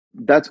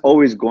that's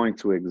always going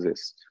to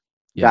exist.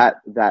 Yeah.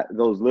 That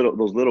those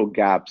little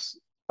gaps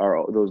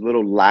are those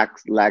little lack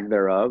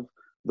thereof.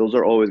 Those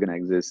are always going to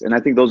exist, and I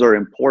think those are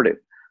important.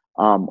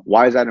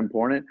 Why is that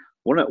important?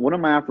 One of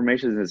my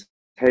affirmations is,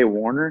 "Hey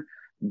Warner,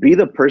 be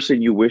the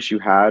person you wish you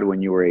had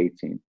when you were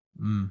 18.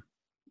 Mm.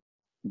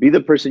 Be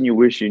the person you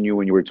wish you knew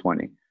when you were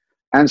 20."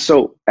 And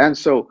so,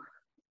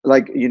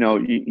 like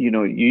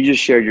you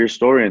just shared your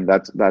story, and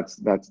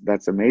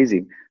that's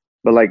amazing.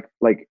 But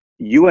like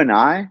you and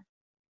I,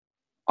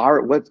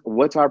 our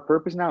what's our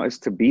purpose now is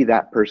to be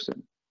that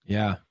person.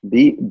 Yeah.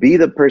 Be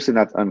the person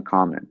that's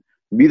uncommon.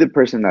 Be the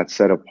person that's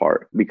set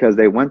apart because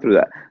they went through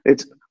that.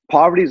 It's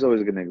Poverty is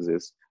always going to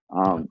exist.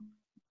 Yeah.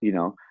 You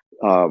know,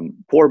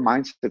 poor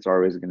mindsets are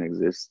always going to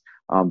exist.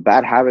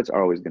 Bad habits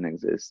are always going to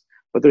exist.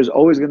 But there's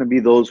always going to be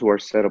those who are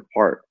set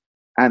apart,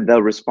 and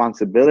the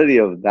responsibility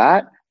of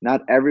that.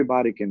 Not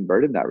everybody can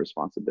burden that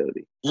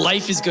responsibility.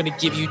 Life is going to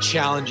give you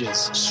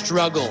challenges,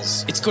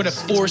 struggles. It's going to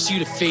force you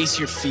to face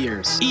your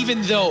fears.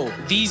 Even though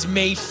these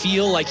may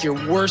feel like your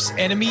worst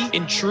enemy,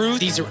 in truth,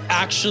 these are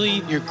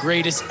actually your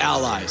greatest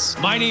allies.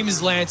 My name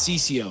is Lance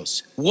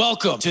Essios.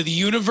 Welcome to the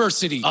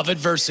University of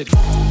Adversity.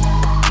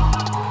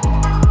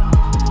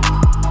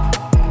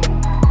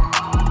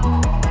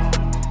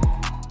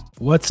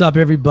 What's up,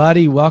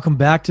 everybody? Welcome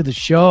back to the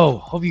show.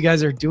 Hope you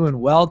guys are doing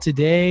well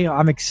today.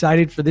 I'm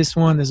excited for this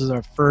one. This is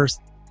our first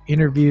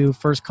interview,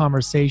 first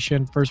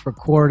conversation, first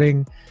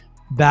recording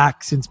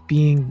back since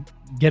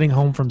getting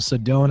home from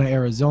Sedona,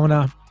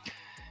 Arizona.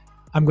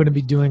 I'm going to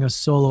be doing a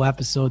solo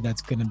episode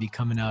that's going to be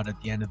coming out at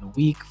the end of the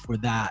week. For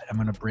that, I'm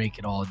going to break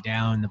it all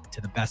down to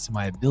the best of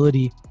my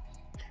ability.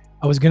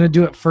 I was going to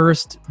do it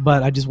first,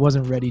 but I just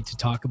wasn't ready to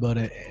talk about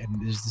it,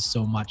 and there's just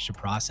so much to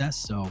process.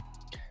 So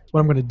what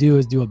I'm going to do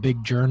is do a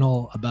big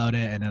journal about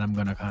it, and then I'm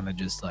going to kind of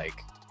just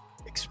like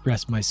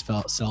express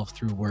myself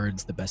through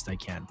words the best I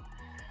can.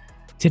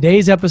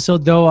 Today's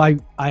episode, though, I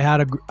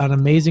had an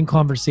amazing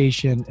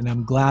conversation, and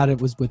I'm glad it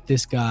was with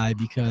this guy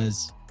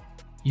because,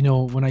 you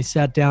know, when I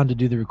sat down to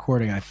do the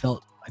recording, I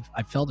felt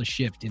a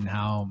shift in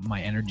how my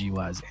energy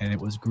was, and it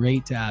was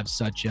great to have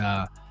such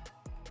a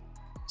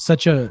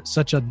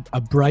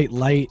bright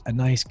light, a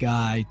nice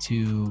guy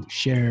to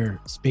share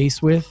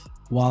space with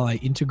while I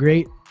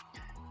integrate.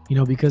 You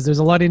know, because there's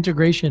a lot of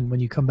integration when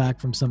you come back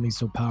from something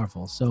so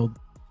powerful. So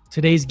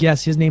today's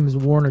guest, his name is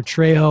Warner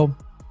Trejo.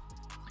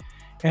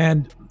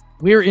 And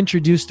we were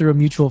introduced through a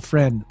mutual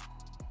friend.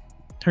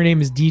 Her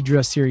name is Deidre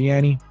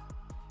Sirianni.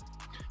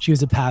 She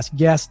was a past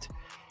guest,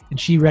 and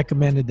she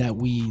recommended that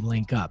we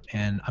link up.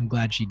 And I'm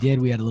glad she did.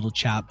 We had a little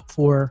chat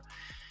before.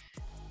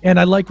 And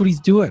I like what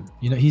he's doing.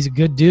 You know, he's a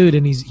good dude,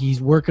 and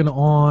he's working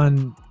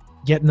on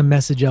getting the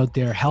message out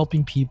there,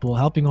 helping people,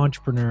 helping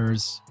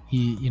entrepreneurs,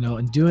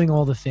 and doing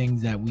all the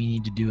things that we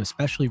need to do,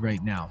 especially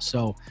right now.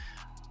 So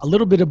a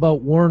little bit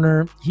about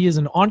Warner. He is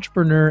an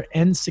entrepreneur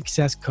and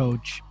success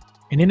coach.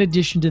 And in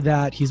addition to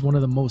that, he's one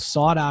of the most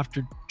sought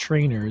after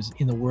trainers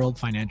in the World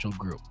Financial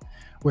Group,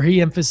 where he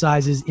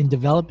emphasizes in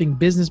developing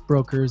business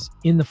brokers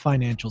in the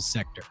financial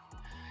sector.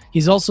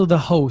 He's also the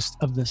host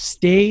of the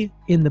Stay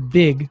in the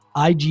Big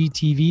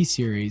IGTV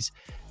series,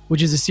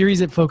 which is a series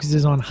that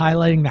focuses on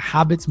highlighting the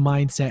habits,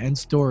 mindset, and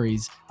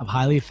stories of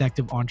highly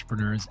effective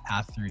entrepreneurs,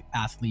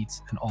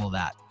 athletes, and all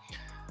that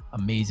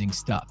amazing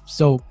stuff.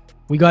 So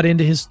we got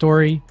into his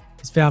story.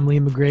 His family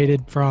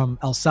immigrated from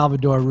El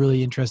Salvador,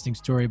 really interesting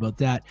story about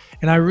that.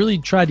 And I really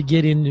tried to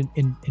get in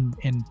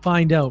and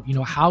find out, you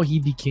know, how he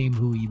became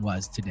who he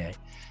was today.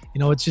 You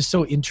know, it's just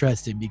so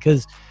interesting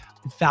because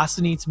it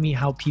fascinates me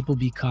how people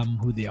become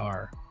who they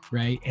are,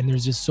 right? And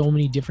there's just so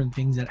many different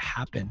things that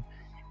happen.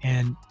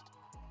 And,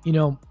 you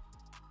know,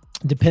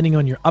 depending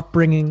on your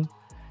upbringing,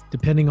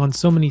 depending on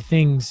so many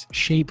things,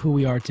 shape who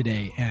we are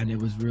today. And it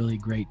was really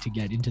great to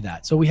get into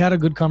that. So we had a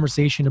good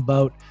conversation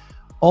about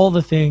all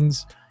the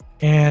things.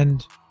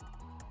 And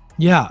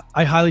yeah,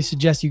 I highly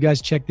suggest you guys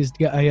check this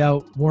guy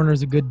out.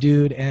 Warner's a good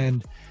dude,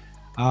 and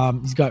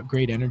he's got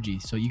great energy.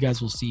 So you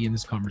guys will see in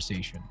this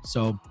conversation.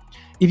 So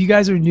if you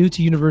guys are new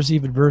to University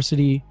of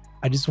Adversity,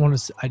 I just want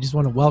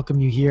to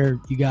welcome you here.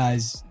 You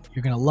guys,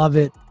 you're going to love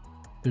it.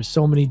 There's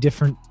so many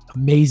different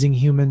amazing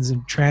humans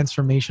and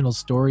transformational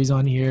stories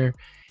on here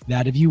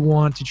that if you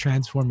want to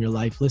transform your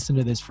life, listen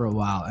to this for a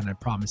while, and I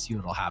promise you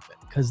it'll happen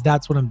because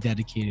that's what I'm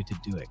dedicated to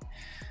doing.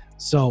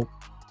 So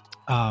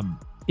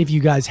if you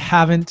guys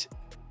haven't,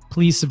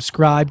 please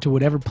subscribe to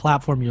whatever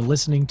platform you're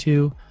listening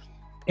to.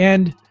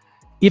 And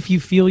if you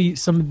feel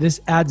some of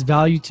this adds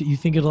value to, you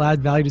think it'll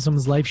add value to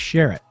someone's life,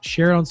 share it.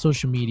 Share it on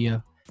social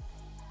media.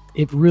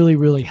 It really,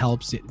 really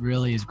helps. It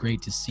really is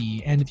great to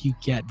see. And if you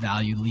get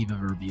value, leave a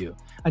review.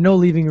 I know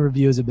leaving a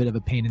review is a bit of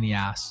a pain in the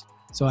ass.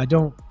 So I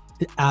don't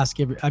ask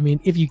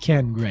if you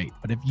can, great.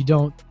 But if you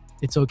don't,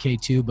 it's okay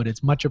too. But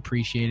it's much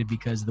appreciated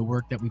because the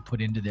work that we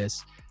put into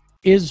this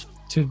is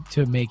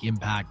to make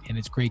impact. And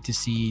it's great to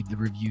see the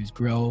reviews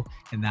grow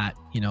and that,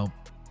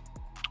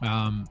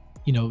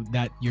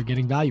 that you're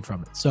getting value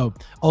from it. So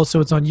also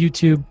it's on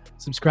YouTube,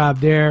 subscribe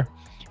there.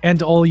 And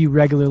to all you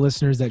regular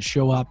listeners that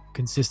show up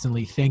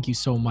consistently, thank you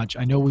so much.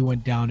 I know we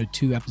went down to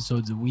 2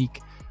 episodes a week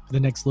for the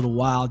next little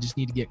while. Just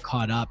need to get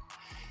caught up.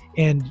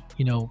 And,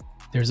 you know,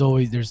 there's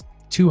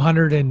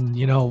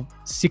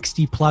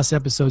 260 plus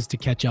episodes to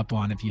catch up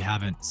on if you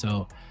haven't.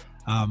 So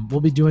we'll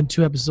be doing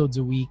 2 episodes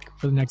a week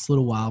for the next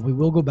little while. We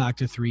will go back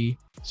to 3.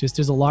 It's just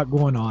there's a lot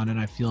going on, and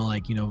I feel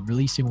like, you know,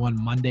 releasing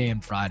one Monday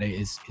and Friday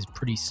is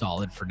pretty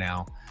solid for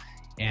now.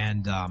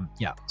 And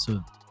yeah,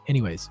 so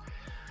anyways,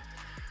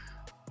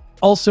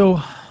 also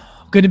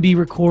I'm going to be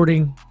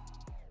recording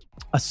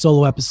a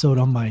solo episode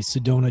on my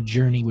Sedona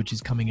journey, which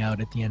is coming out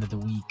at the end of the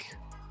week.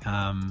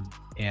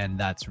 And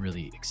that's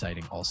really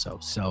exciting also.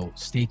 So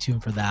stay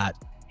tuned for that.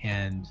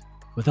 And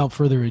without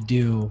further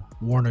ado,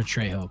 Warner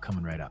Trejo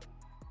coming right up.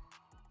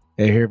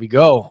 Hey, here we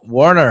go.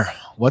 Warner,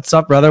 what's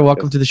up, brother?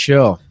 Welcome to the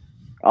show.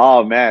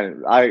 Oh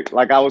man,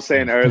 like I was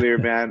saying earlier,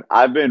 man,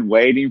 I've been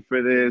waiting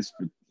for this.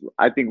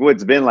 I think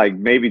it's been like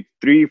maybe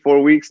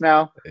 3-4 weeks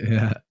now.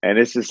 Yeah. And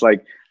it's just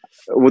like,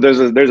 well, there's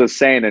a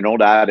saying, an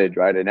old adage,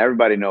 right? And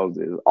everybody knows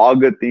this. All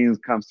good things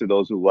comes to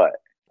those who what?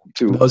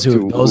 Those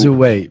who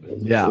wait.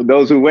 Yeah.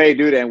 Those who wait,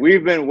 dude. And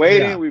we've been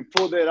waiting. Yeah. We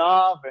pulled it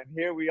off, and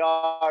here we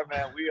are,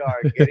 man. We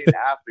are getting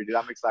after it, dude.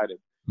 I'm excited.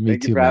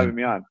 Thank you for having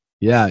me on.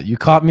 Yeah, you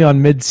caught me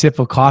on mid sip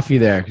of coffee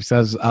there. So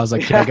I was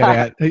like, I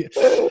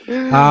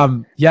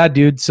gotta. Yeah,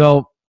 dude.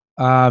 So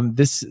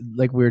this,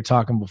 like we were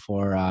talking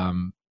before,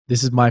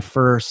 this is my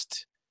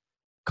first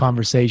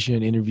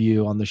conversation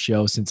interview on the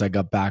show since I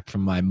got back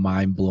from my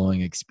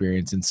mind-blowing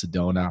experience in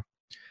Sedona.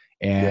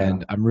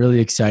 And I'm really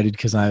excited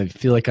because I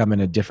feel like I'm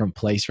in a different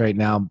place right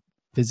now,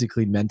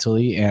 physically,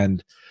 mentally.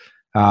 And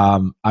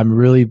I'm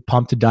really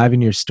pumped to dive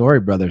into your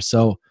story, brother.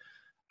 So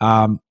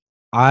I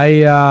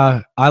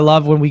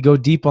love when we go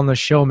deep on the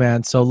show,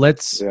 man. So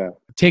let's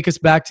take us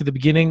back to the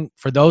beginning.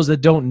 For those that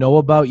don't know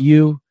about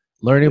you,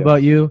 learning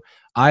about you,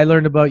 I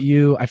learned about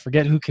you. I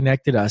forget who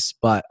connected us,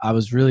 but I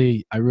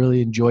really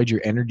enjoyed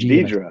your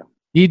energy.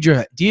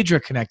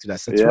 Deidre connected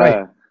us. That's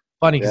right.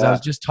 Funny because I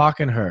was just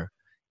talking to her.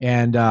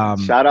 And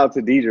shout out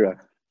to Deidre.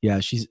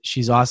 Yeah,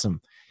 she's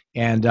awesome.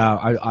 And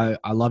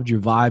I loved your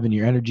vibe and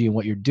your energy and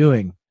what you're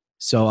doing.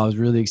 So I was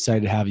really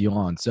excited to have you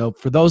on. So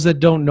for those that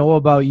don't know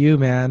about you,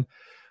 man,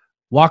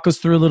 walk us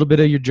through a little bit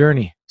of your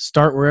journey.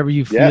 Start wherever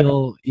you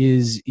feel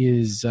is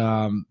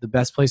the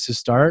best place to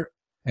start.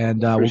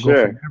 And we'll go from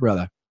there,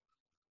 brother.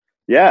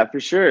 Yeah, for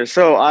sure.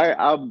 So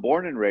I'm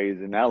born and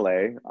raised in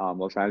LA,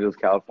 Los Angeles,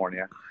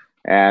 California.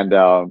 And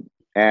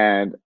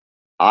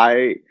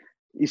I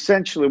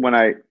essentially, when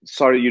I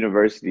started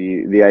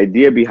university, the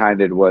idea behind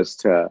it was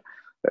to,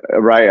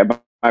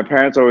 my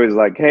parents always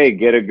like, hey,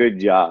 get a good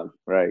job,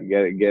 right?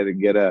 Get a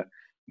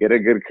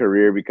good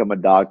career, become a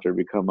doctor,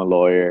 become a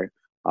lawyer.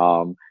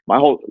 My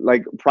whole,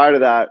 like, prior to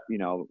that, you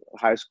know,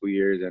 high school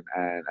years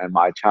and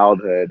my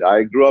childhood,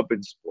 I grew up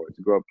in sports,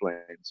 grew up playing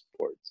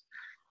sports.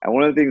 And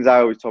one of the things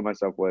I always told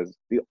myself was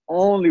the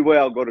only way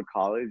I'll go to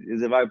college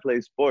is if I play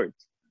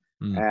sports.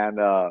 And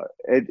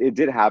it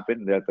did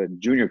happen at the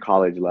junior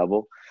college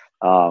level.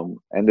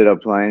 Ended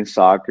up playing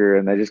soccer,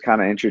 and that just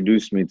kind of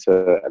introduced me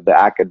to the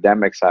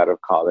academic side of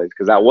college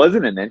because that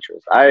wasn't an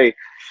interest. I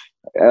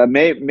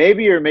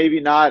maybe or maybe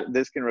not,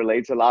 this can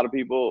relate to a lot of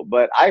people,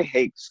 but I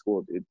hate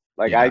school, dude.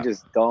 Like I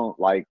just don't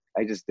like.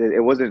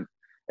 It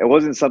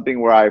wasn't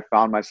something where I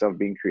found myself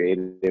being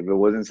creative. It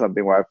wasn't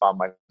something where I found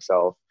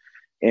myself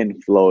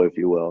in flow, if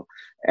you will.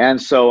 And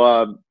so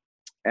I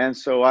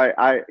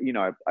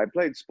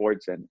played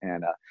sports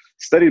and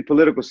studied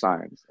political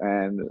science.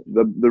 And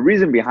the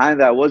reason behind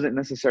that wasn't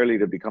necessarily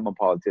to become a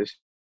politician,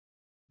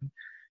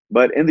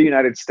 but in the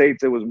United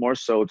States, it was more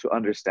so to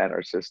understand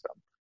our system.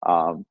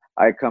 I'm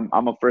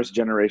a first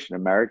generation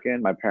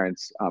American. My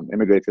parents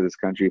immigrated to this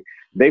country.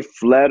 They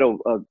fled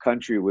a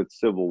country with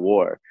civil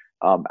war.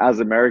 As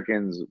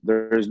Americans,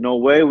 there's no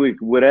way we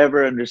would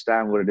ever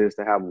understand what it is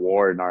to have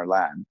war in our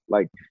land.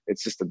 Like,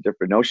 it's just a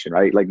different notion,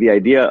 right? Like the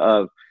idea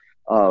of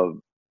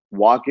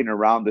walking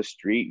around the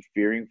street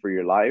fearing for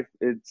your life,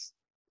 it's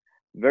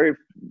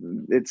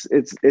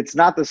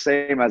not the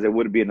same as it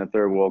would be in a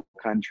third world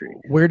country.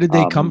 Where did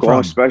they come from?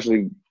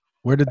 Especially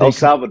where did they El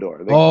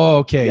Salvador.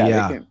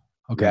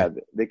 Okay.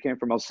 They came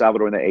from El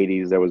Salvador in the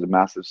 80s. There was a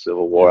massive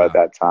civil war at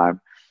that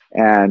time.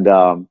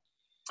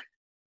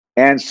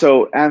 And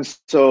so,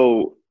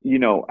 you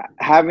know,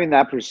 having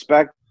that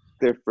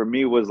perspective for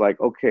me was like,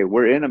 okay,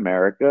 we're in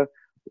America.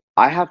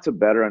 I have to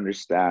better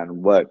understand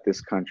what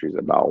this country is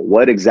about.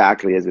 What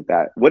exactly is it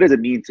what does it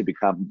mean to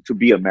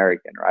be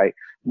American, right?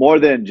 More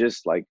than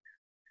just like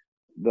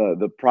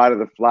the pride of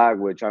the flag,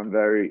 which I'm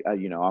very,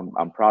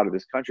 I'm proud of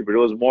this country, but it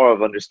was more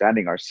of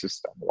understanding our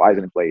system. Why is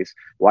it in place?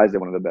 Why is it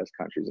one of the best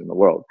countries in the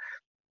world?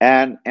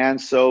 And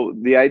so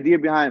the idea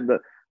behind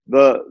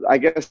I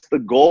guess the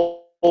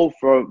goal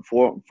from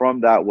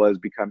that was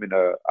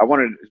I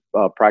wanted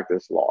to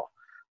practice law.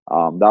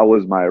 That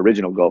was my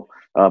original goal.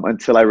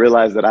 Until I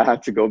realized that I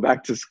had to go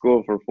back to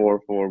school for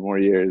four more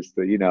years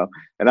and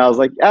I was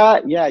like,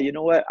 you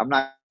know what? I'm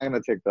not going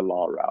to take the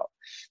law route.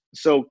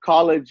 So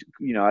college,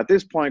 at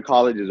this point,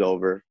 college is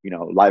over,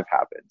 life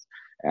happens.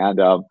 And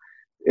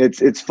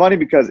it's funny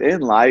because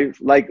in life,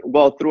 like,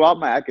 well, throughout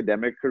my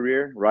academic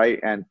career, right,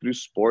 and through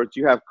sports,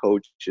 you have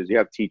coaches, you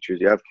have teachers,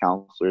 you have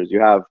counselors, you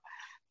have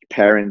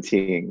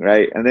parenting,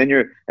 right? And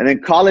then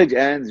college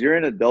ends, you're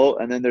an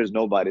adult, and then there's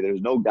nobody,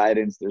 there's no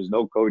guidance, there's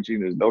no coaching,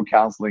 there's no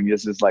counseling.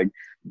 It's just like,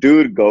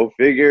 dude, go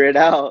figure it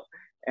out.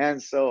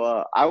 And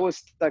so I was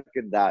stuck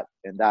in that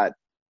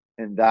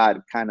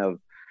kind of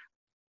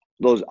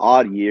those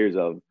odd years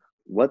of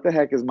what the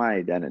heck is my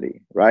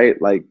identity, right?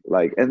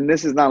 And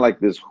this is not like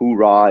this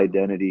hoorah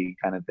identity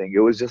kind of thing. It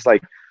was just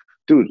like,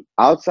 dude,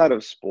 outside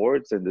of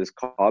sports and this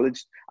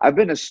college, I've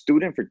been a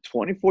student for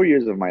 24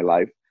 years of my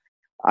life.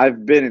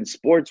 I've been in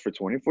sports for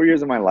 24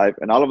 years of my life,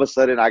 and all of a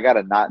sudden I got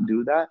to not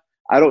do that.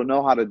 I don't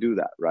know how to do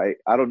that, right?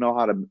 I don't know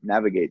how to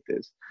navigate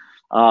this.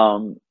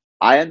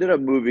 I ended up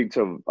moving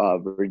to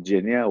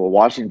Virginia, or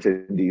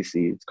Washington,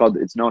 D.C.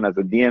 It's known as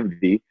the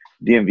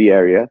DMV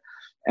area.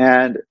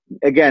 And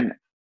again,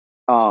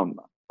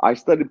 I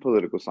studied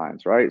political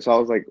science, right? So I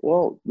was like,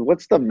 well,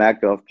 what's the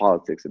mecca of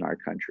politics in our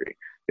country?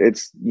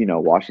 It's,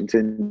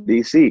 Washington,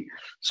 D.C.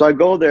 So I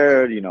go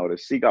there, to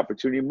seek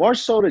opportunity, more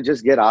so to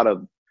just get out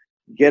of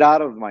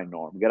my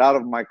norm, get out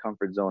of my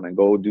comfort zone and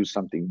go do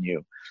something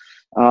new.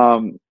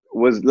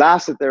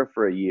 Lasted there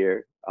for a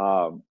year.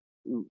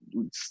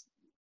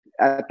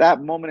 At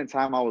that moment in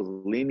time, I was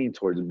leaning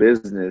towards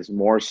business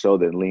more so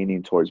than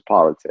leaning towards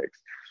politics.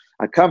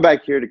 I come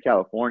back here to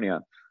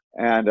California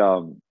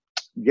and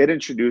get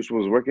introduced,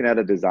 was working at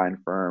a design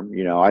firm.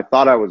 I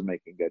thought I was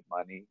making good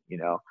money,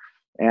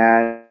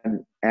 and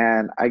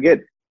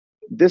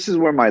this is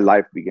where my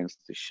life begins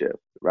to shift,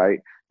 right?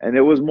 And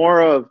it was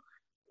more of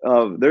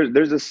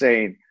there's a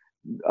saying,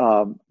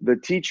 the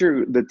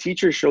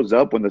teacher shows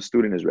up when the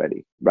student is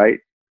ready, right?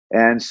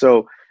 And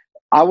so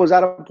I was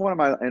at a point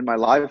in my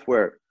life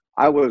where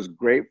I was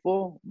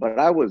grateful, but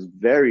I was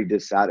very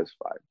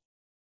dissatisfied.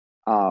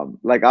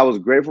 Like, I was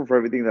grateful for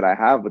everything that I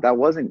have, but that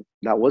wasn't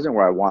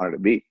where I wanted to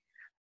be.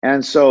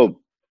 And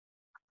so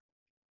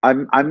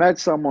I met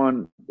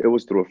someone. It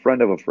was through a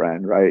friend of a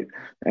friend, right?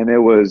 And it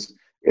was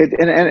it.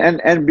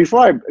 And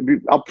before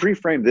I'll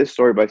pre-frame this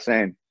story by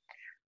saying,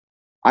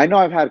 I know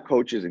I've had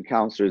coaches and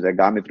counselors that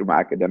got me through my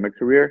academic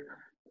career,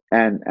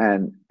 and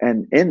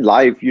in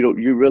life,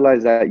 you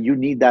realize that you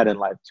need that in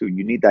life too.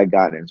 You need that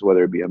guidance,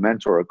 whether it be a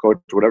mentor, a coach,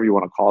 whatever you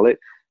want to call it.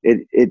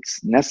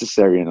 It's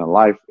necessary in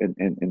life and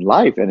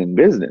in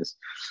business.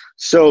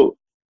 So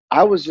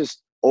I was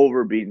just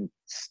over being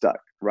stuck,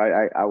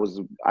 right?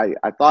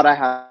 I thought I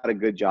had a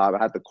good job.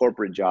 I had the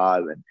corporate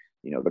job, and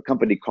the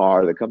company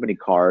car, the company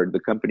card, the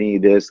company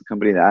this, the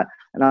company that.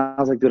 And I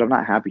was like, dude, I'm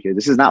not happy here.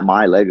 This is not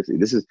my legacy.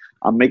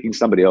 I'm making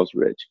somebody else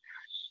rich.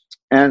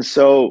 And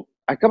so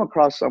I come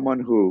across someone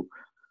who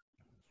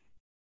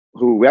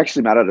we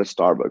actually met at a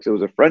Starbucks. It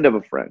was a friend of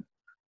a friend.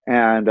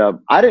 And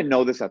I didn't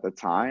know this at the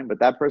time, but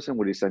that person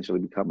would essentially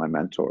become my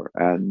mentor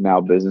and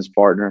now business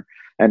partner.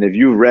 And if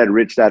you've read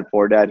Rich Dad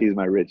Poor Dad, he's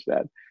my rich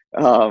dad.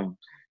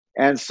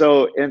 And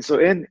so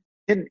in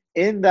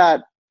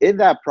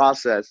that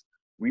process,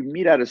 we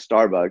meet at a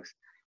Starbucks,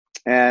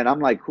 and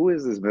I'm like, who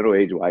is this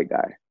middle-aged white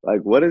guy?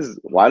 Like, why does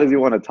he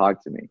want to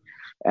talk to me?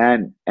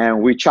 And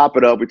we chop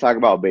it up. We talk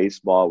about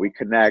baseball. We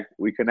connect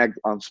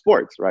on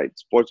sports, right?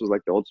 Sports was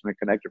like the ultimate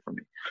connector for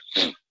me.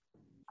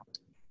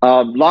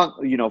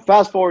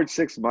 Fast forward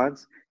 6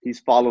 months, he's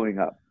following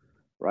up,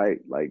 right?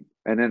 Like,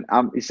 and then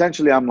I'm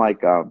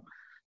like,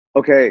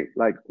 okay,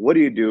 like, what do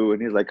you do?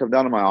 And he's like, come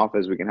down to my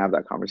office. We can have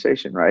that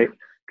conversation, right?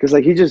 Because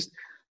like,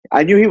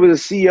 I knew he was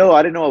a CEO.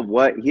 I didn't know of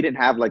what. He didn't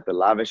have like the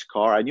lavish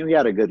car. I knew he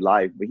had a good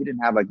life, but he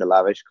didn't have like the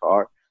lavish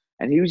car.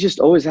 And he was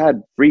just always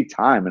had free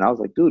time. And I was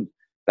like, dude,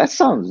 that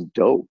sounds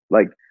dope.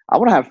 Like, I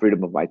want to have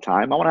freedom of my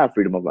time. I want to have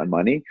freedom of my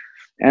money.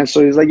 And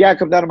so he's like, yeah,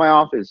 come down to my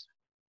office.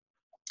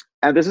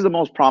 And this is the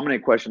most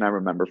prominent question I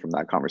remember from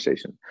that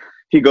conversation.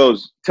 He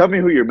goes, tell me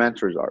who your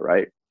mentors are,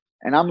 right?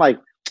 And I'm like,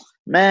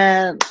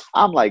 man,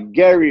 I'm like,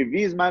 Gary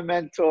Vee's my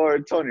mentor,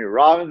 Tony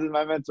Robbins is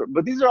my mentor.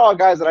 But these are all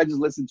guys that I just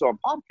listen to on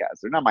podcasts.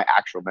 They're not my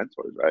actual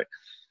mentors, right?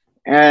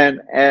 And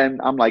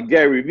I'm like,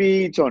 Gary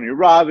Vee, Tony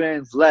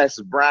Robbins, Les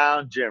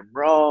Brown, Jim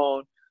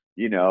Rohn,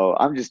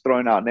 I'm just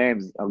throwing out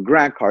names,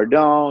 Grant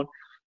Cardone.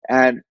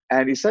 And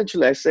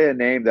essentially I say a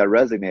name that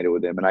resonated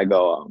with him, and I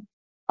go,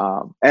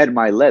 Ed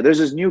Milet. There's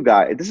this new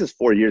guy. This is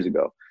 4 years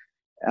ago.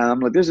 And I'm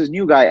like, there's this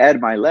new guy,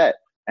 Ed Milet.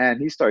 And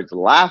he starts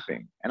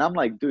laughing. And I'm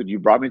like, dude, you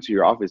brought me to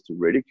your office to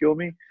ridicule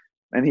me?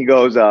 And he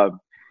goes,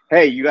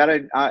 hey, you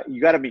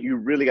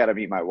really gotta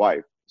meet my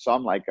wife. So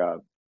I'm like,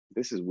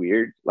 this is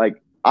weird. Like,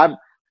 I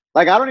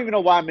don't even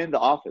know why I'm in the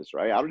office,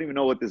 right? I don't even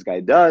know what this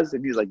guy does.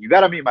 And he's like, you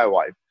gotta meet my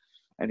wife.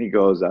 And he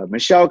goes,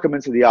 Michelle, come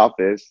into the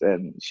office.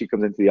 And she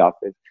comes into the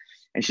office.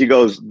 And she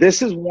goes,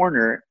 this is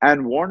Warner.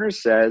 And Warner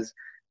says,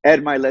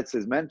 Ed Milet's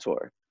his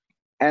mentor.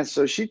 And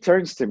so she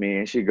turns to me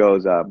and she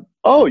goes,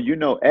 oh, you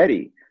know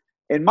Eddie.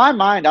 In my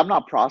mind, I'm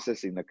not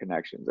processing the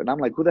connections. And I'm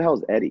like, who the hell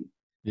is Eddie?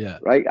 Yeah.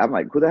 Right? I'm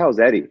like, who the hell is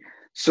Eddie?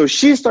 So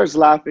she starts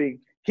laughing.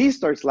 He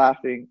starts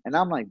laughing. And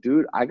I'm like,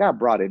 dude, I got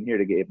brought in here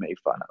to get made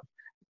fun of.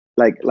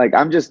 Like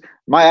I'm just,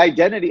 my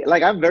identity,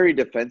 like, I'm very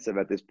defensive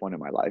at this point in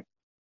my life.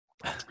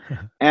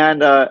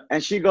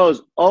 And she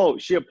goes, oh,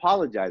 she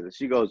apologizes.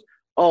 She goes,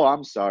 oh,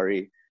 I'm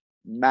sorry,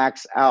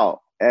 Max out,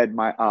 Ed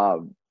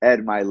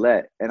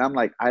Milet. And I'm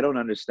like, I don't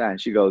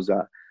understand. She goes,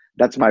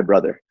 that's my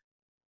brother.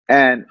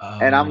 And Oh,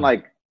 I'm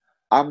like,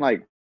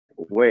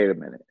 wait a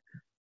minute.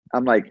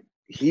 I'm like,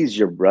 he's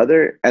your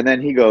brother? And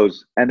then he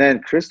goes, and then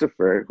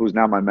Christopher, who's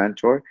now my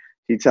mentor,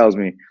 he tells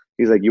me,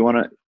 he's like, you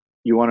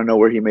wanna know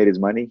where he made his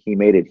money? He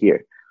made it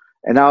here.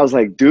 And I was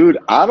like, dude,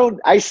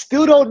 I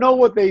still don't know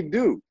what they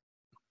do.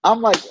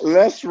 I'm like,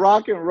 let's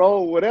rock and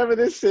roll. Whatever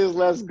this is,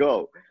 let's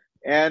go.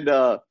 And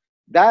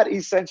that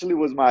essentially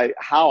was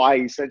how I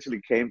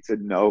essentially came to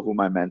know who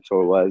my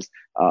mentor was.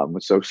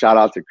 So shout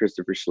out to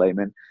Christopher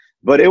Schleiman.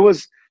 But it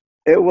was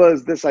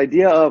this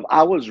idea of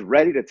I was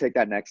ready to take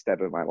that next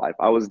step in my life.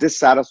 I was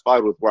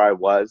dissatisfied with where I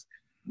was.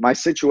 My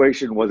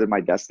situation wasn't my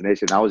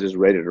destination. I was just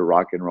ready to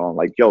rock and roll.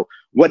 Like, yo,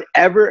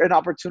 whatever an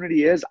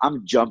opportunity is,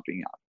 I'm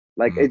jumping on.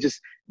 Like, mhm.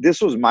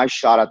 this was my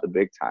shot at the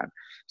big time.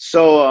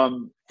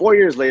 So 4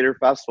 years later,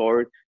 fast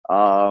forward,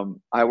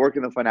 I work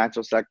in the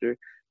financial sector.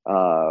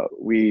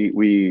 We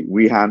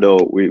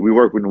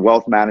work with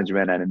wealth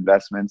management and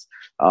investments.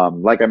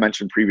 Like I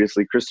mentioned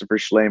previously, Christopher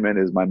Schleiman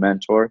is my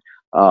mentor.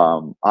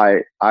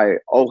 I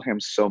owe him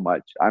so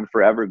much. I'm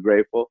forever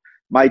grateful.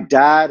 My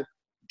dad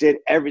did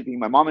everything.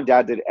 My mom and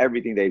dad did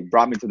everything. They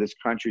brought me to this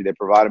country. They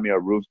provided me a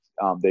roof.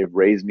 They've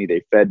raised me.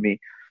 They fed me,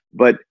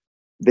 but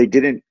they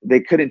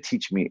couldn't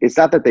teach me. It's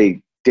not that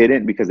they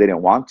didn't because they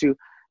didn't want to.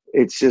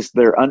 It's just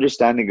their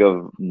understanding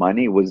of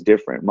money was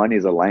different. Money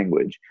is a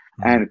language.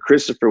 Mhm. And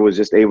Christopher was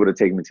just able to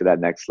take me to that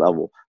next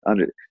level.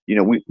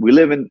 We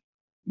live in,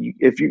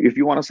 if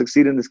you want to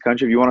succeed in this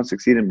country, if you want to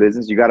succeed in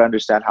business, you got to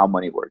understand how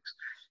money works.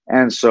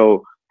 And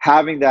so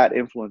having that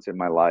influence in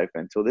my life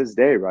until this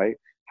day, right?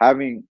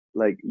 Having,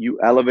 like, you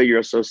elevate your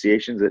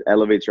associations, it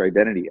elevates your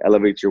identity,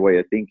 elevates your way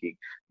of thinking.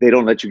 They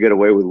don't let you get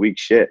away with weak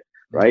shit,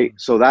 right? Mhm.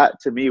 So that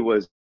to me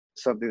was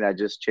something that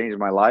just changed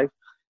my life.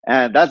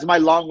 And that's my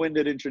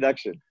long-winded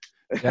introduction.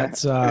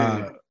 That's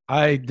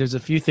I there's a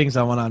few things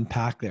I want to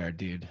unpack there,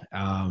 dude.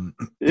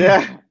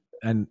 Yeah.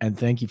 And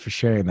thank you for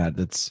sharing that.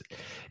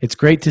 It's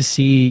great to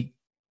see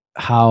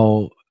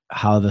how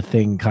the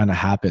thing kind of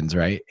happens,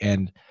 right?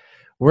 And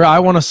where I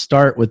want to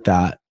start with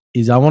that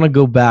is I want to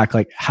go back.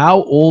 Like,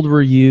 how old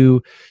were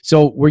you?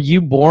 So, were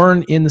you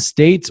born in the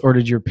States, or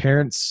did your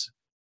parents,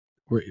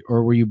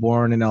 or were you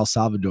born in El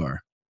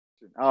Salvador?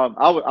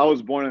 I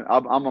was born in,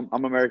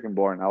 I'm American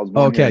born. I was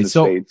born here in Okay, the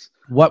so States.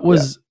 what Yeah,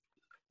 was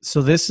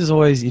so this is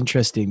always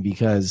interesting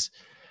because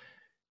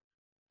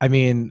I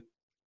mean,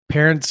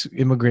 parents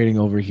immigrating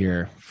over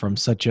here from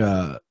such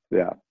yeah,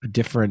 a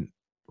different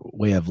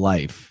way of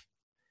life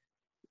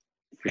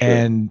for sure.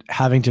 and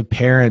having to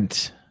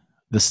parent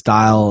the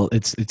style,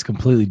 it's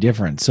completely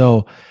different.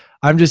 So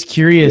I'm just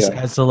curious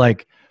Yeah, as to,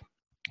 like,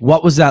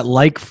 what was that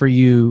like for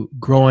you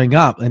growing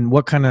up, and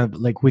what kind of,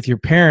 like, with your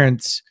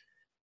parents,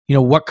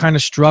 what kind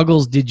of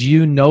struggles did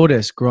you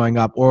notice growing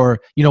up, or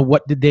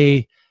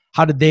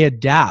how did they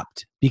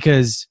adapt?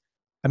 Because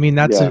I mean,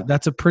 yeah,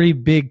 that's a pretty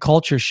big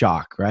culture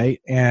shock,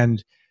 right?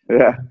 And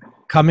yeah,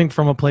 coming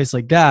from a place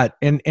like that,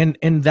 and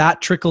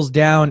that trickles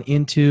down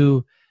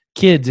into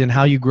kids and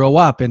how you grow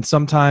up. And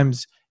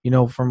sometimes,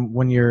 from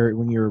when you're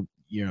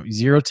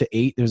 0 to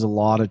 8, there's a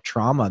lot of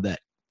trauma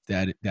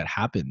that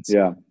happens.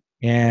 yeah,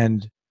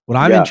 And what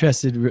I'm yeah,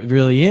 interested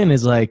really in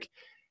is, like,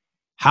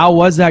 how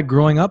was that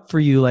growing up for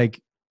you?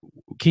 Like,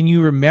 can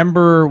you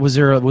remember, was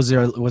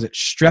it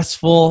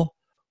stressful,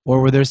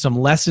 or were there some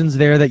lessons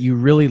there that you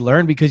really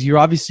learned? Because you're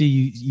obviously,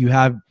 you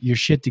have your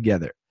shit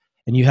together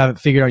and you have it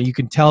figured out. You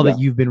can tell that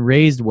yeah, you've been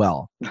raised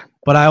well.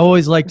 But I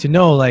always like to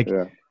know,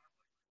 yeah,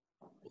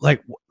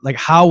 like like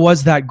how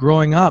was that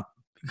growing up,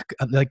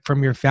 like,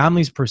 from your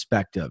family's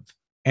perspective?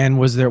 And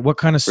what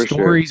kind of for sure.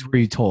 stories were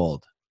you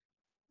told?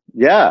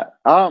 Yeah.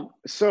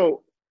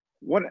 So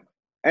when,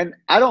 and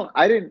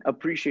I didn't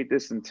appreciate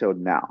this until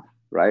now,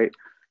 right?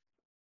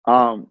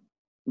 Um,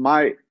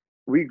 my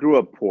we grew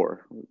up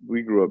poor.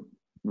 We grew up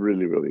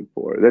really, really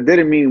poor. That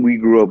didn't mean we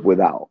grew up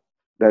without.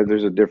 That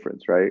there's a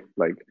difference, right?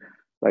 Like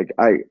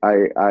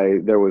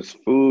there was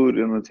food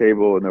on the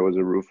table and there was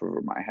a roof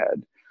over my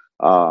head.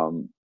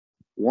 Um,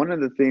 One of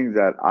the things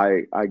that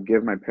I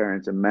give my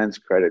parents immense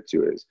credit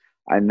to is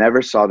I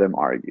never saw them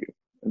argue.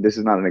 This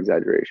is not an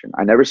exaggeration.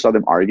 I never saw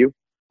them argue,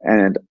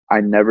 and I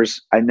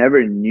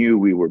never knew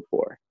we were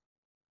poor.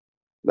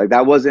 Like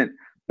that wasn't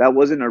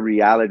a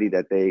reality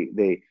that they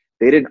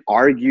didn't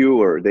argue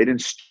or they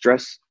didn't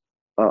stress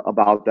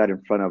about that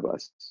in front of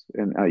us.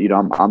 And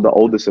I'm the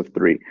oldest of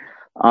three.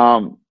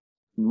 Um,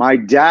 my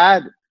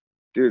dad,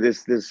 dude,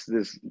 this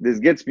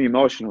gets me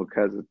emotional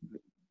because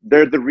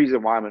they're the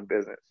reason why I'm in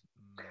business.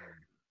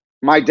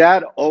 My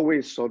dad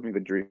always sold me the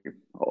dream,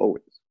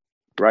 always,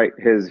 right?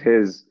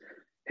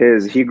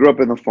 He grew up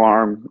in the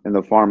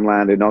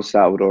farmland in El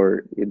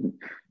Salvador.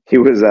 He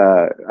was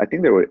I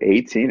think there were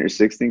 18 or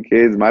 16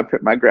 kids.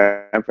 My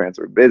grandparents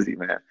were busy,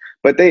 man,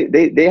 but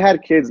they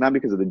had kids not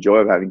because of the joy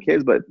of having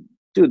kids, but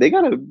dude, they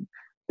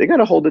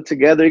gotta hold it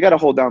together. You gotta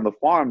hold down the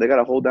farm. They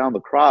gotta hold down the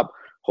crop,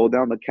 hold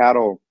down the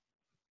cattle,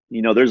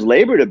 there's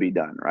labor to be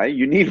done, right?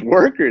 You need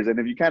workers, and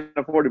if you can't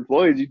afford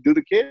employees, you do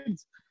the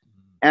kids.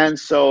 And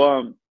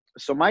so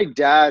my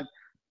dad,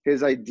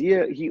 his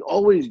idea, he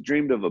always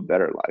dreamed of a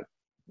better life.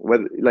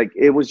 Whether like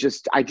it was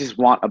just, I just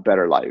want a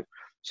better life.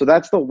 So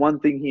that's the one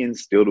thing he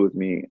instilled with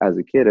me as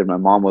a kid, and my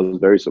mom was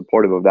very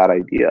supportive of that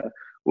idea.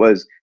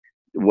 Was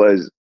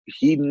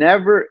he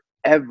never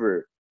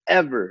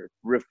ever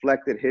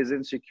reflected his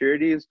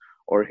insecurities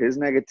or his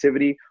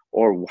negativity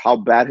or how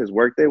bad his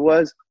workday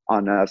was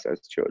on us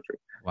as children.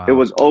 Wow. It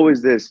was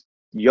always this,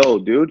 yo,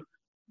 dude,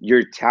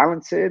 you're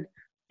talented,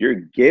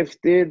 you're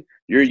gifted,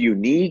 you're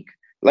unique.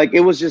 Like,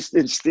 it was just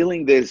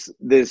instilling this,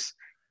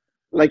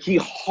 like, he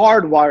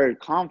hardwired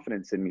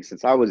confidence in me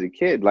since I was a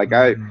kid. Like,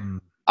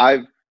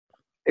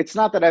 it's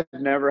not that I've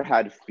never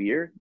had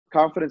fear.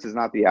 Confidence is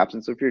not the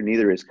absence of fear,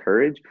 neither is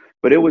courage.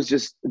 But it was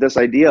just this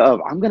idea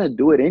of, I'm going to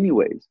do it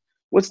anyways.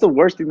 What's the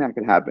worst thing that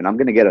could happen? I'm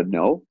going to get a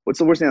no. What's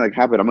the worst thing that could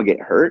happen? I'm going to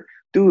get hurt.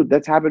 Dude,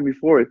 that's happened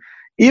before.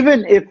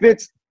 Even if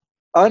it's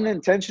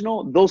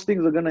unintentional, those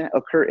things are going to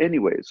occur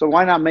anyway. So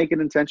why not make it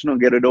intentional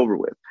and get it over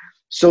with?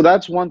 So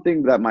that's one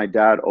thing that my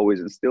dad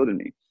always instilled in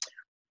me.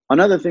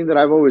 Another thing that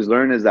I've always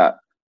learned is that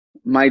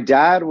my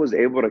dad was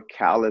able to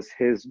callous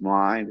his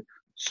mind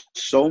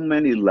so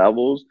many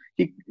levels.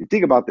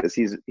 Think about this.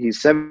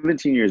 He's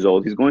 17 years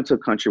old. He's going to a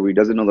country where he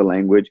doesn't know the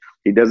language.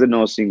 He doesn't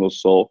know a single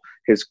soul.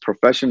 His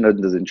profession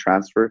doesn't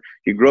transfer.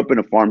 He grew up in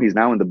a farm. He's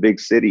now in the big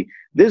city.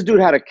 This dude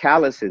had to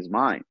callous his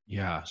mind.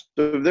 Yeah.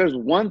 So if there's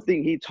one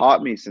thing he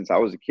taught me since I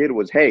was a kid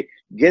was, hey,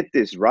 get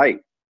this right.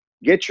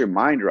 Get your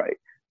mind right.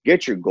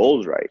 Get your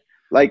goals right.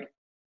 Like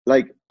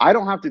I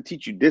don't have to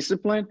teach you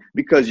discipline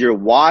because your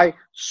why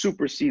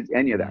supersedes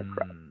any of that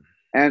crap.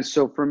 And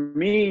so for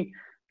me,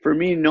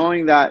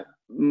 knowing that,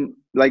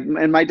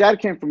 and my dad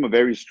came from a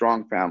very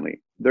strong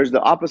family. There's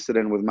the opposite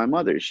end with my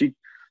mother. She,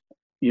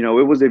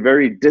 it was a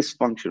very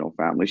dysfunctional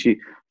family. She,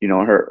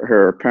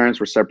 her parents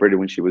were separated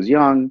when she was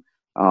young.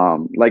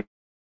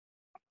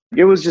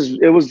 It was just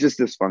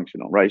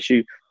dysfunctional, right?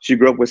 She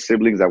grew up with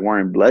siblings that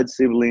weren't blood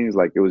siblings.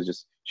 Like, it was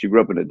just, she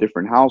grew up in a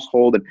different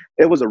household, and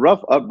it was a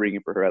rough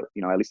upbringing for her. At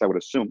least I would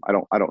assume. I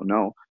don't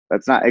know.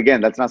 That's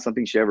not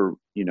something she ever,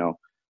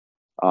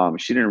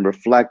 she didn't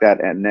reflect that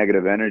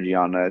negative energy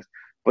on us.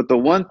 But the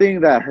one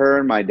thing that her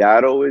and my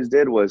dad always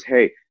did was,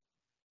 hey,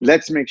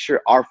 let's make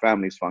sure our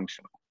family's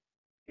functional.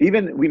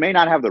 Even we may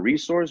not have the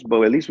resource,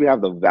 but at least we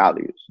have the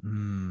values.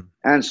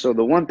 And so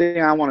the one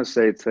thing I want to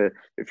say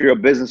if you're a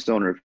business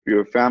owner, if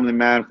you're a family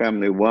man,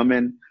 family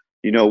woman,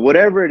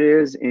 whatever it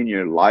is in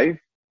your life,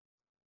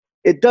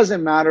 it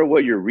doesn't matter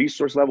what your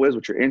resource level is,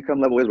 what your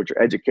income level is, what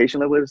your education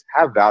level is,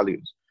 have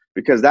values,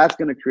 because that's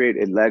going to create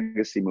a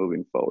legacy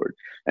moving forward.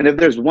 And if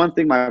there's one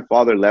thing my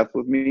father left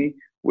with me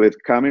with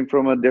coming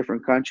from a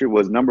different country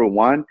was, number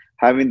one,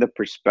 having the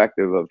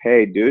perspective of,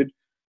 hey, dude,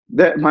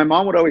 my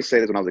mom would always say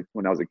this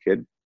when I was a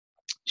kid.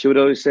 She would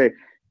always say,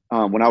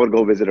 when I would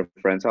go visit a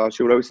friend's house,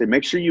 she would always say,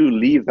 make sure you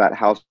leave that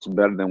house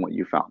better than what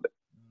you found it.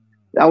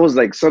 That was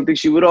like something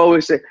she would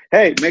always say,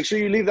 hey, make sure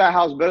you leave that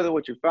house better than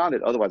what you found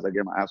it. Otherwise, I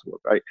get my ass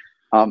whooped, right?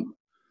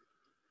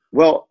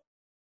 Well,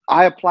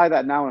 I apply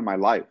that now in my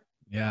life.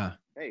 Yeah.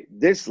 Hey,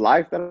 this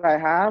life that I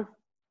have,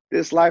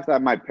 this life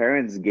that my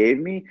parents gave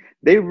me,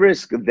 they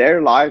risk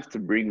their life to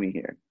bring me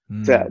here.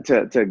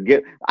 To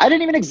get, I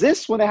didn't even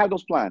exist when they had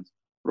those plans,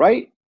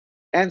 right?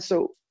 And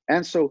so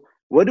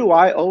what do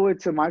I owe it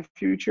to my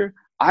future?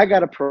 I got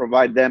to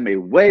provide them a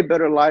way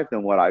better life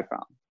than what I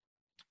found.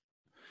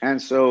 And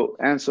so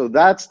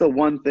that's the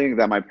one thing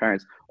that my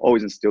parents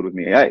always instilled with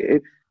me.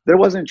 There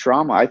wasn't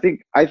trauma. I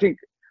think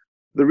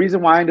the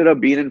reason why I ended up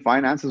being in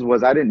finances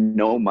was I didn't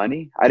know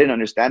money. I didn't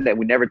understand that.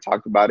 We never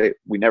talked about it.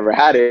 We never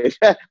had it.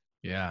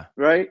 Yeah.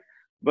 Right.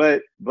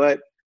 But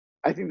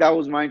I think that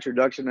was my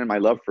introduction and my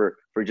love for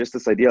just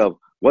this idea of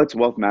what's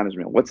wealth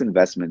management, what's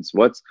investments,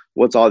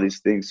 what's all these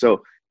things.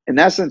 So in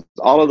essence,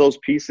 all of those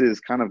pieces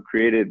kind of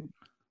created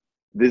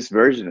this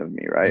version of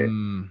me, right?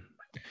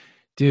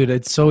 Dude,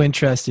 it's so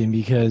interesting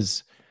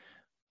because,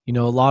 a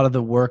lot of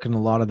the work and a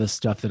lot of the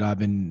stuff that I've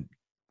been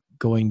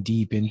going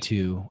deep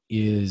into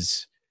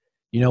is,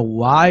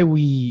 why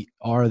we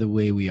are the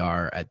way we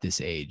are at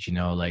this age,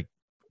 like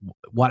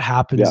what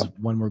happens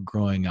when we're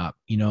growing up,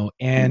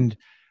 and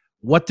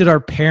what did our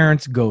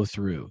parents go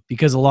through?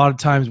 Because a lot of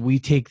times we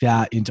take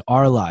that into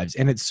our lives.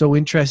 And it's so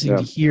interesting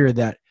to hear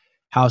that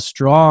how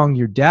strong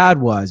your dad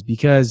was,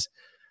 because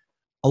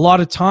a lot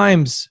of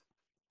times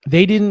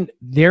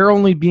they're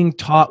only being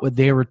taught what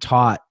they were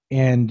taught,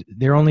 and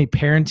they're only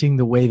parenting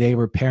the way they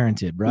were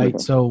parented, right?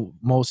 So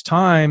most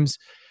times,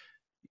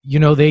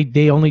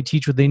 they only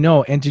teach what they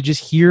know. And to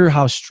just hear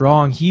how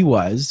strong he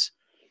was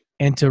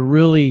and to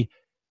really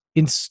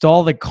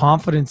install the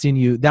confidence in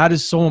you, that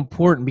is so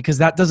important, because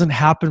that doesn't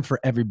happen for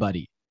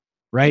everybody,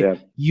 right?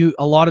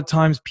 A lot of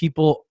times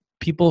people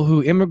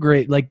who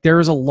immigrate, like,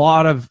 there's a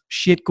lot of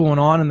shit going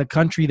on in the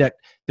country that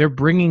they're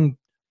bringing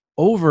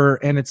over,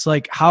 and it's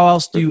like, how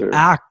else do you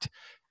act?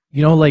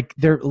 Like,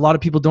 a lot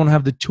of people don't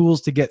have the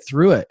tools to get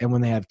through it, and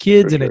when they have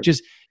kids, it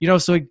just,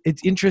 so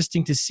it's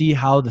interesting to see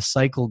how the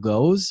cycle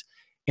goes.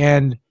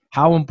 And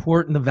how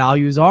important the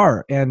values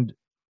are. And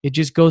it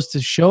just goes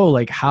to show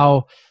like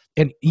how,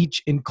 and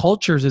each in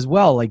cultures as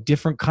well, like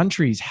different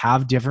countries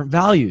have different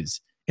values.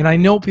 And I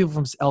know people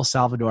from El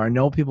Salvador, I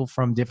know people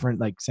from different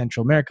like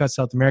Central America,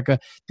 South America,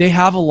 they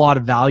have a lot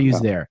of values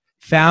there.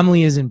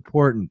 Family is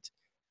important,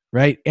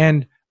 right?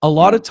 And a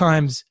lot of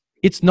times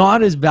it's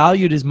not as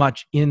valued as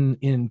much in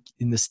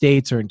the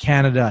States or in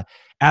Canada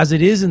as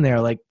it is in there.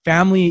 Like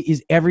family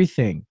is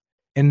everything.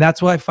 And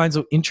that's what I find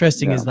so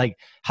interesting is like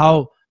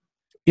how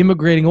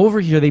immigrating over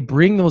here, they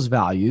bring those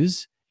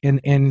values and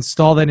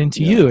install that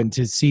into you, and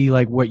to see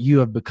like what you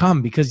have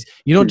become, because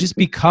you don't just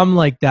become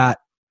like that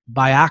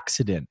by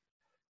accident,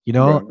 you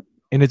know? Right.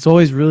 And it's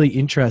always really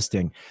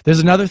interesting. There's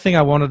another thing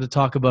I wanted to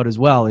talk about as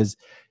well is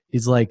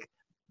like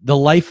the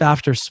life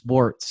after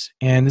sports.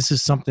 And this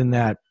is something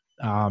that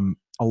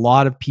a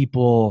lot of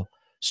people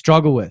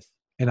struggle with.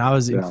 And I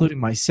was including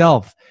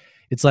myself.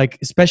 It's like,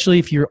 especially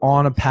if you're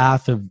on a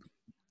path of,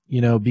 you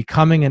know,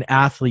 becoming an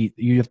athlete,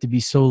 you have to be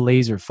so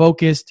laser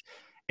focused.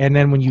 And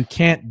then when you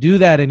can't do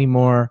that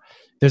anymore,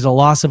 there's a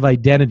loss of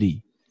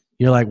identity.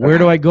 You're like, where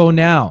do I go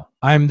now?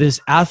 I'm this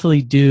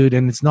athlete dude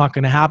and it's not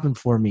going to happen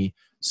for me.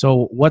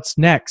 So what's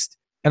next?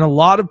 And a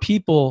lot of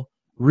people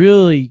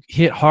really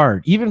hit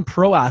hard, even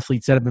pro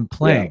athletes that have been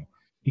playing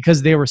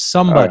because they were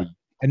somebody.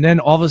 And then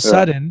all of a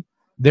sudden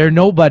they're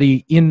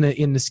nobody in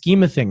the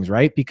scheme of things,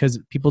 right? Because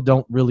people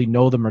don't really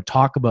know them or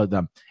talk about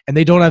them, and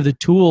they don't have the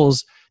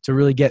tools to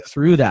really get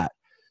through that.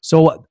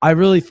 So I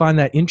really find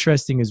that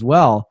interesting as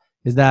well,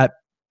 is that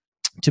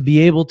to be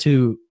able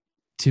to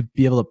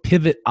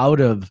pivot out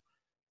of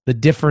the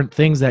different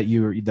things that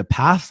the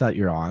path that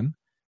you're on,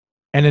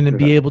 and then to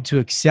be able to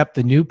accept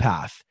the new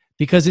path,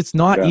 because it's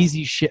not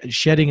easy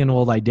shedding an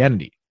old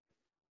identity.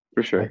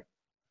 For sure. Right?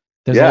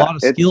 There's a lot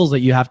of skills that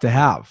you have to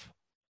have.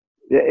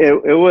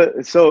 It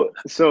was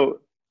so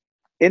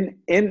in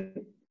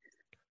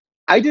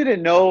I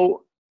didn't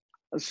know.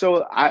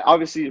 So I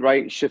obviously,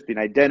 right, shifting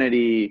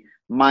identity,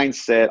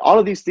 mindset, all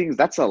of these things,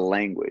 that's a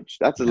language.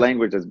 That's a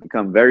language that's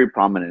become very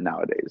prominent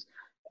nowadays.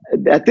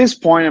 At this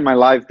point in my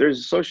life,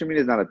 social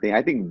media is not a thing.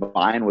 I think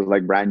Vine was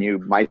like brand new.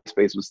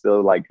 MySpace was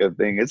still like a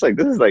thing. It's like,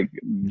 this is like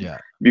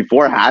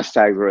before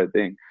hashtags were a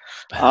thing.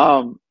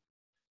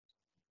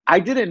 I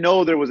didn't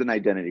know there was an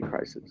identity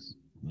crisis,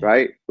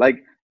 right?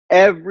 Like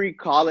every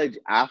college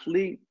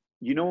athlete,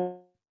 you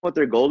know what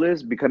their goal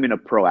is? Becoming a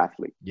pro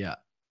athlete. Yeah.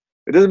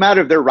 It doesn't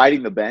matter if they're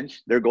riding the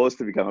bench. Their goal is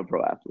to become a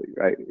pro athlete,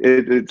 right?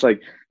 It's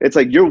like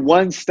you're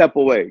one step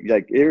away.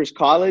 Like, here's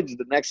college.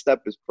 The next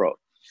step is pro.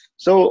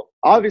 So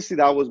obviously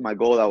that was my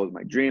goal. That was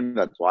my dream.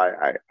 That's why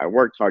I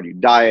worked hard. You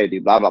diet,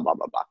 you blah, blah, blah,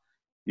 blah, blah.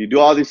 You do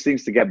all these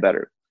things to get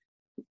better.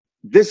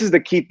 This is the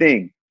key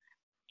thing.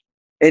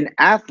 An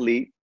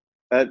athlete,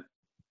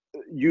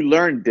 you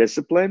learn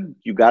discipline.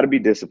 You got to be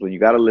disciplined. You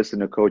got to listen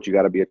to coach. You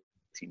got to be a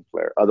team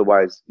player.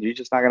 Otherwise, you're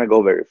just not going to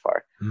go very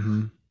far.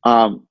 Mm-hmm.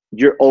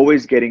 You're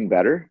always getting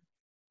better,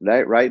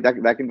 right?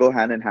 That can go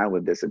hand in hand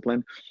with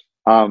discipline.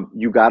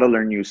 You got to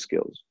learn new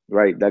skills,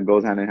 right? That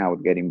goes hand in hand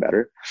with getting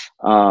better.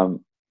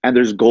 And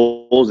there's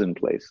goals in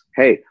place.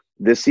 Hey,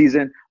 this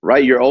season,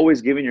 right? You're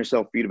always giving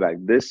yourself feedback.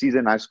 This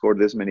season, I scored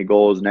this many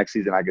goals. Next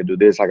season, I could do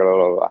this. I could blah,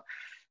 blah, blah.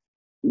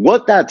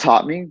 What that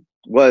taught me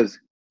was,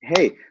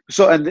 hey,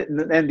 so, and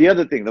the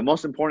other thing, the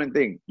most important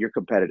thing, you're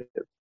competitive.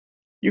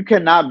 You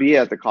cannot be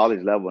at the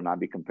college level and not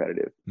be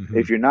competitive. Mm-hmm.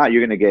 If you're not,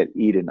 you're going to get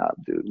eaten up,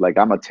 dude. Like,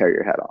 I'm going to tear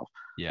your head off.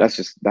 Yeah. That's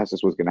just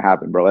what's going to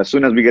happen, bro. As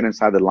soon as we get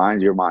inside the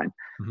lines, you're mine.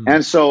 Mm-hmm.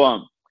 And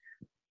so,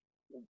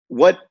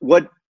 what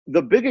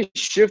the biggest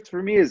shift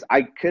for me is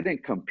I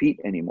couldn't compete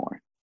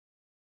anymore.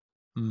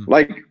 Mm.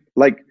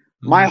 Like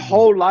my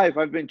whole life,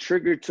 I've been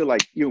triggered to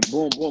like,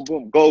 boom, boom,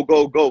 boom, go,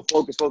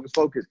 focus. Go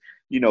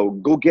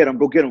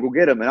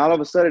get them. And all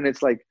of a sudden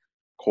it's like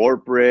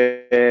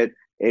corporate,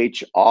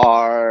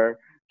 HR,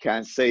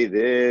 can't say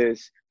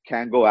this,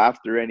 can't go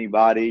after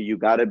anybody. You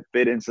got to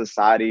fit in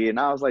society. And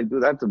I was like,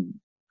 dude, that's a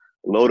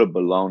load of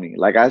baloney.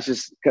 Like,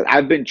 because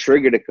I've been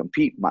triggered to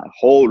compete my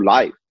whole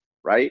life,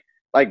 right?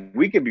 Like,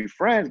 we can be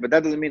friends, but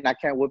that doesn't mean I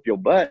can't whip your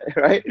butt,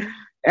 right?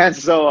 And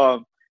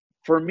so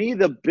for me,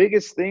 the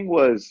biggest thing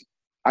was,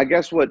 I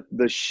guess what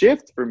the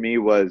shift for me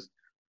was,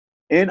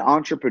 in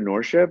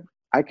entrepreneurship,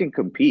 I can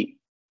compete.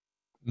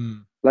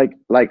 Mm.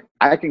 Like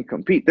I can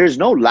compete. There's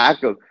no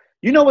lack of,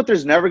 you know what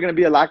there's never going to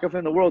be a lack of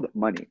in the world?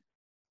 Money.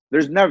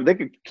 They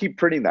could keep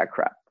printing that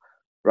crap,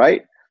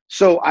 right?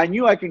 So I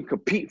knew I can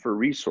compete for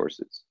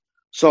resources.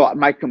 So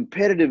my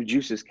competitive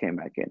juices came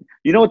back in.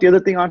 You know what the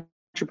other thing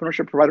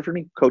entrepreneurship provided for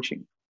me?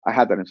 Coaching. I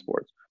had that in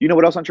sports. You know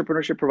what else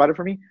entrepreneurship provided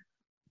for me?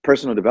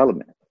 Personal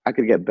development. I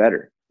could get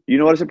better. You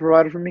know what else it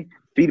provided for me?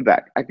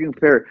 Feedback. I can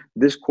compare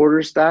this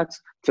quarter's stats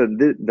to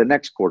the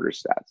next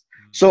quarter's stats.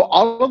 So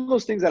all of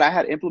those things that I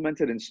had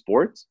implemented in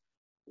sports,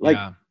 like,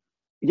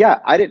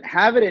 I didn't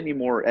have it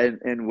anymore.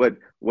 And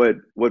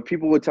what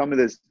people would tell me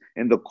this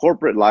in the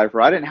corporate life,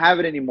 or I didn't have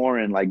it anymore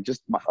in like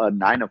just a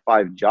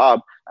 9-to-5 job.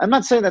 I'm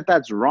not saying that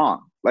that's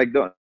wrong. Like,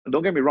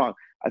 don't get me wrong.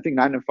 I think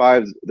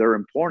 9-to-5s, they're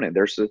important.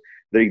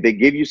 They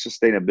give you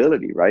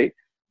sustainability, right?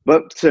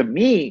 But to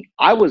me,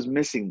 I was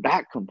missing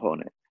that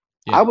component.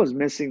 Yeah. I was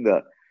missing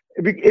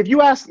if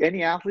you ask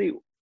any athlete,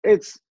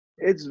 it's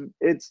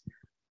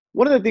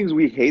one of the things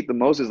we hate the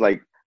most is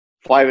like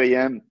 5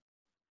 a.m.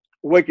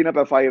 waking up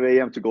at 5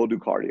 a.m. to go do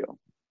cardio.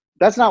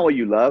 That's not what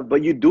you love,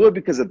 but you do it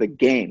because of the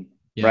game,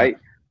 Yeah. right?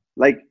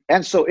 Like,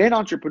 and so in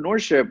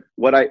entrepreneurship,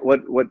 what I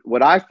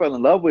fell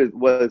in love with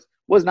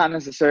was not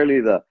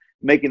necessarily the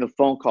making the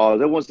phone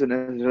calls. It wasn't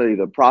necessarily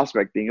the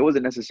prospecting. It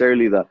wasn't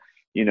necessarily the,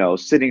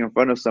 sitting in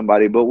front of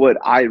somebody. But what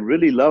I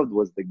really loved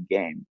was the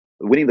game,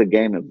 winning the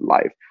game of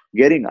life,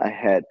 getting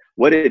ahead,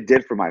 what it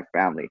did for my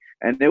family.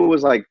 And it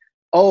was like,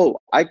 oh,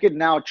 I could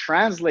now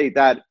translate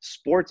that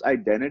sports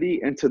identity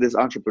into this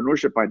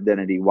entrepreneurship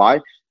identity. Why?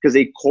 Because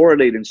they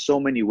correlate in so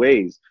many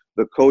ways.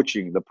 The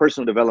coaching, the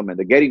personal development,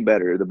 the getting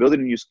better, the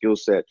building a new skill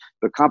set,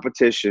 the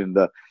competition,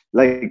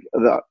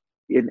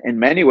 in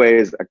many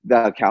ways,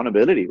 the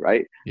accountability,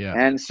 right? Yeah.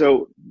 And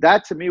so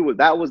that to me,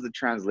 that was the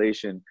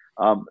translation.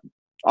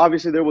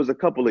 Obviously, there was a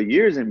couple of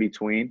years in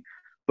between,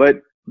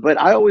 but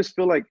I always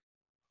feel like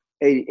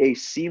a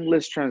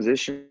seamless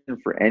transition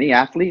for any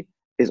athlete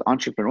is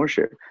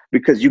entrepreneurship,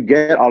 because you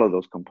get all of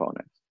those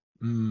components.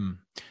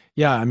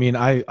 Yeah, I mean,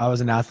 I was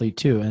an athlete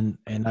too,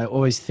 and I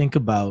always think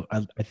about,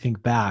 I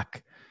think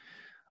back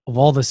of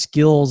all the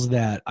skills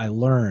that I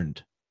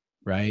learned,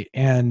 right?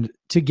 And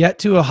to get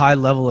to a high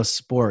level of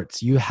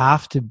sports, you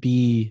have to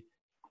be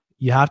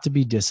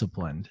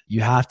disciplined.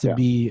 You have to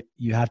be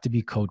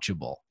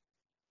coachable.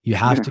 You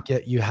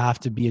have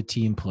to be a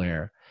team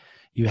player.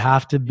 You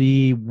have to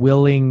be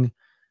willing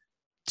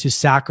to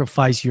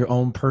sacrifice your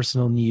own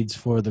personal needs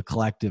for the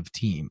collective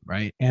team,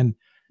 right? And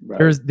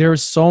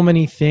there's so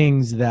many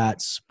things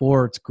that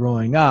sports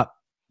growing up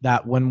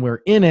that when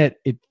we're in it,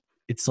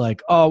 it's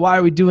like, oh, why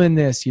are we doing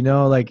this?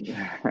 Like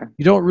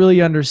you don't really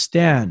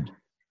understand,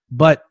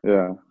 but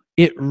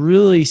it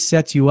really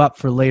sets you up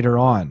for later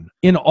on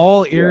in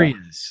all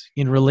areas,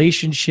 in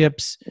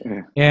relationships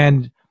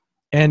and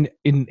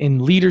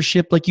in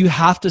leadership. Like you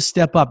have to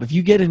step up. If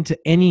you get into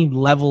any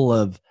level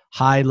of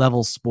high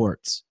level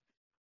sports,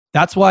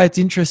 that's why it's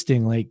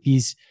interesting. Like you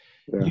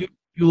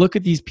look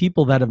at these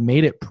people that have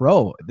made it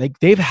pro,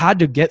 they've had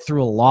to get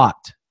through a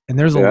lot, and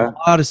there's a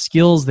lot of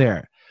skills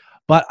there.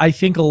 But I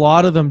think a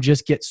lot of them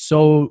just get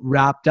so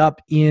wrapped up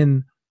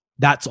in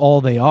that's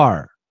all they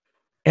are.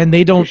 And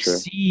they don't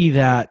see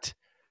that.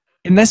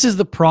 And this is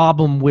the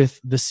problem with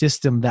the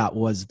system that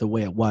was the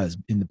way it was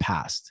in the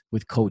past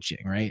with coaching,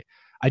 right?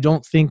 I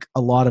don't think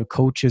a lot of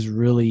coaches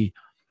really,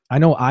 I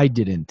know I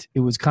didn't.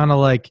 It was kind of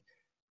like,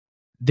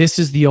 this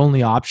is the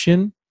only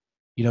option.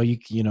 You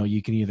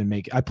can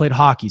either I played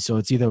hockey, so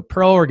it's either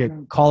pro or get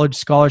college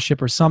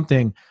scholarship or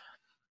something.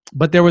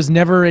 But there was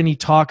never any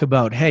talk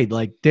about, hey,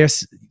 like the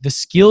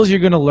skills you're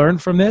going to learn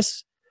from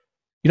this,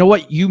 you know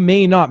what, you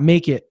may not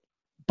make it,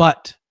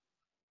 but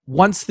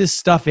once this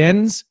stuff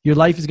ends, your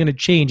life is going to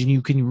change and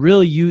you can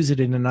really use it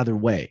in another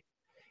way.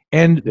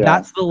 And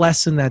that's the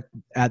lesson that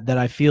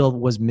I feel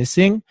was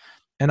missing.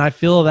 And I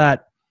feel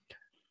that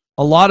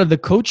a lot of the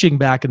coaching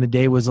back in the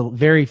day was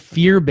very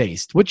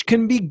fear-based, which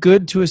can be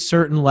good to a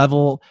certain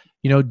level,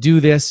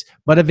 do this,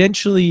 but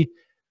eventually,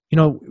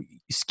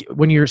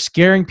 when you're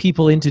scaring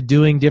people into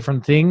doing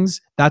different things,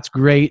 that's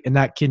great. And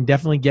that can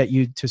definitely get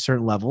you to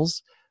certain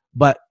levels,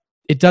 but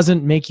it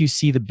doesn't make you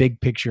see the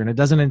big picture and it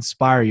doesn't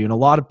inspire you. And a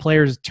lot of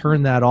players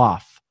turn that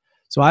off.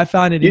 So I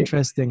find it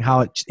interesting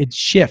how it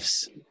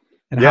shifts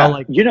and how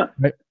right?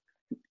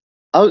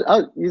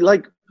 I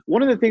like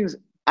one of the things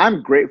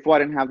I'm grateful I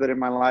didn't have that in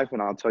my life.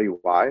 And I'll tell you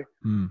why.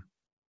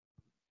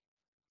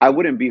 I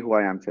wouldn't be who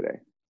I am today.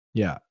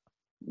 Yeah.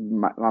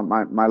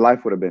 My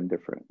life would have been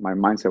different. My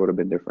mindset would have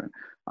been different.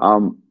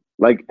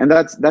 And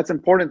that's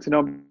important to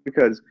know,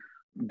 because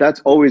that's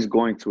always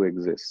going to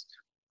exist.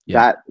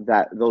 That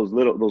those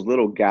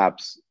little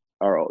gaps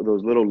or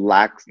those little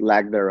lag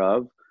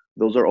thereof,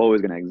 those are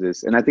always going to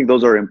exist. And I think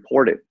those are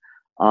important.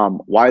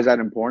 Why is that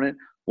important?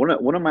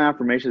 One of my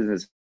affirmations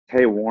is,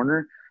 hey,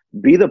 Warner,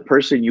 be the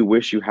person you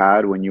wish you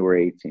had when you were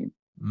 18.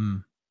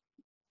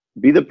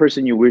 Be the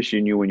person you wish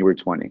you knew when you were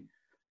 20.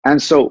 And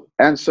so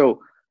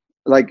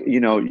like,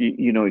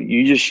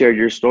 you just shared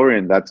your story,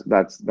 and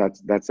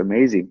that's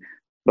amazing.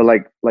 But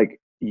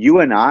like you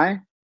and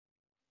I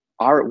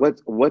are,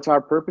 what's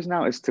our purpose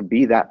now is to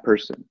be that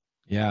person.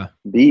 Yeah.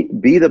 Be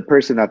the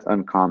person that's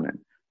uncommon.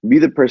 Be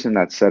the person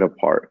that's set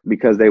apart,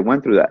 because they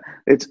went through that.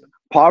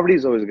 Poverty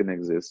is always going to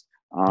exist.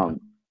 Poor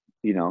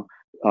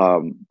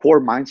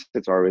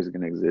mindsets are always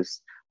going to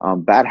exist.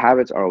 Bad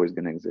habits are always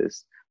going to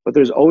exist. But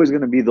there's always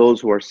going to be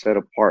those who are set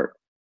apart.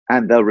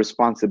 And the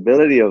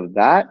responsibility of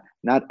that,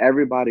 not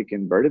everybody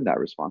can burden that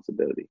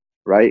responsibility,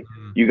 right?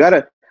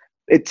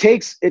 It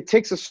takes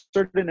a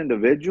certain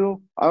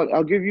individual.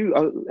 I'll give you,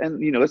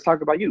 let's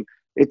talk about you.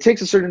 It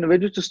takes a certain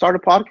individual to start a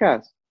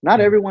podcast. Not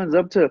everyone's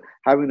up to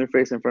having their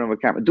face in front of a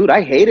camera. Dude,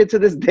 I hate it to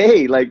this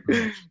day. Like,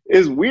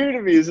 it's weird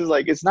to me. It's just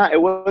like,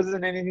 it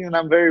wasn't anything that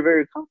I'm very,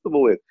 very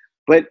comfortable with.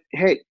 But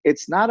hey,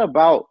 it's not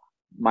about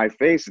my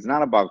face. It's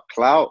not about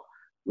clout.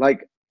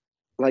 Like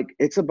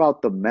it's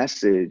about the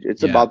message.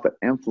 It's about the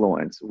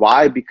influence.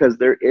 Why? Because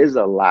there is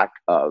a lack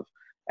of,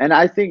 and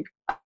I think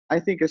I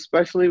think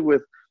especially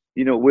with,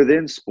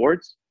 within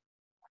sports,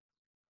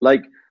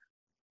 like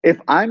if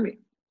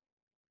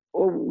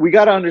we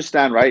got to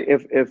understand, right?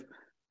 If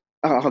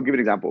I'll give you an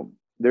example.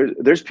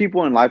 There's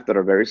people in life that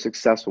are very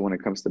successful when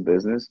it comes to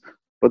business,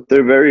 but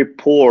they're very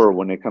poor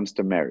when it comes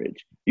to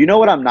marriage. You know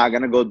what I'm not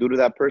going to go do to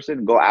that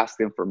person? Go ask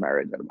them for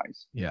marriage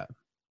advice. Yeah.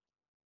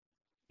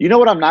 You know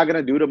what I'm not going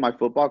to do to my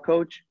football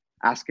coach?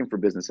 Ask him for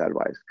business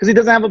advice, because he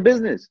doesn't have a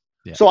business.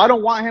 Yeah. So I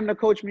don't want him to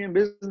coach me in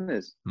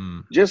business.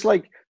 Just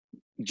like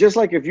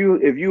if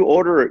you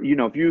order,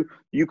 if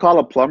you call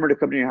a plumber to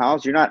come to your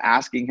house, you're not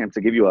asking him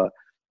to give you a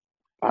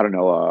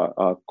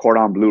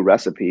cordon bleu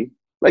recipe.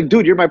 Like,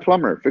 dude, you're my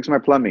plumber. Fix my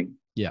plumbing.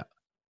 Yeah.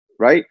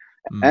 Right?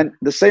 And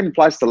the same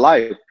applies to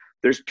life.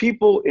 There's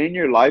people in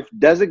your life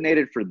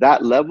designated for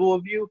that level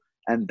of you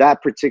and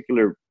that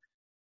particular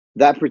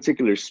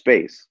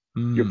space.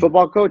 Your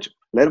football coach,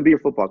 let him be your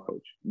football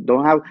coach.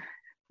 Don't have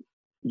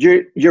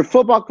your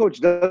football coach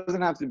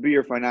doesn't have to be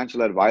your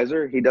financial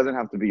advisor. He doesn't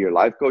have to be your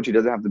life coach. He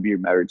doesn't have to be your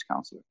marriage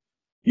counselor.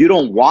 You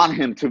don't want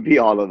him to be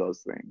all of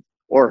those things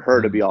or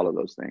her to be all of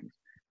those things.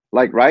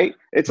 Like, right?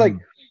 It's like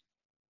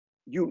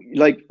you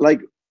like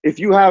if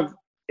you have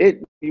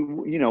it,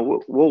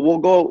 we'll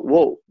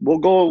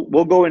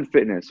go in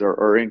fitness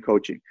or in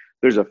coaching.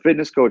 There's a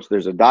fitness coach,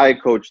 there's a diet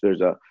coach,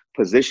 there's a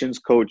positions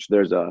coach,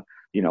 there's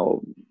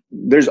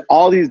there's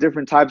all these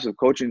different types of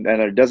coaching that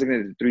are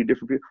designated to 3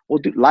 different people. Well,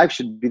 dude, life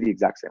should be the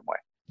exact same way.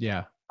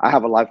 Yeah. I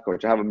have a life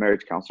coach, I have a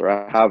marriage counselor,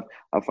 I have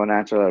a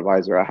financial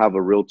advisor, I have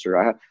a realtor.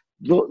 I have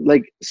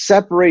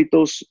separate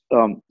those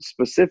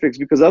specifics,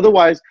 because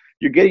otherwise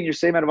you're getting your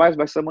same advice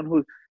by someone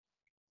who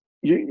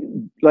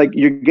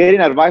you're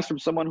getting advice from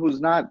someone who's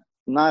not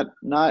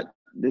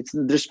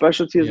their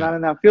specialty is not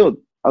in that field.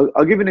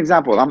 I'll give you an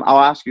example. I'll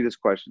ask you this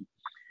question.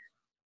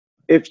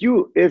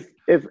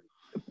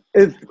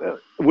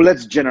 Well,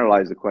 let's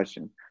generalize the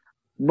question.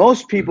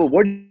 Most people,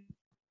 where do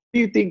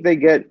you think they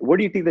get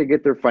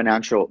their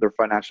financial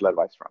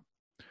advice from?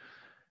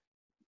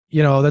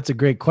 That's a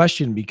great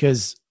question,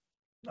 because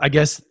I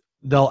guess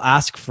they'll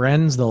ask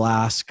friends, they'll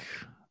ask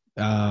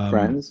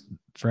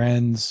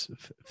friends,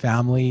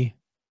 family,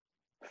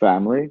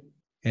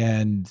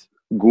 and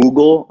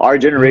Google. Our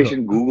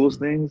generation Googles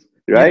things,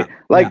 right?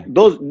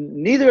 Those,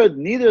 neither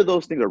of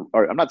those things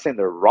are, I'm not saying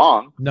they're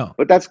wrong, no,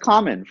 but that's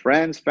common.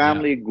 Friends,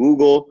 family,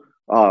 Google,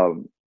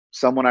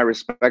 someone I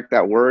respect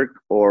at work,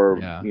 or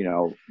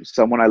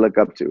someone I look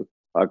up to,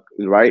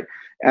 right?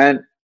 And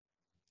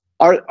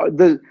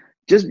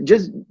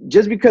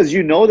just because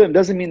you know them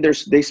doesn't mean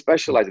they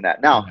specialize in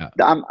that. Now,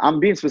 I'm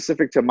being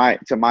specific to my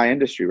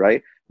industry,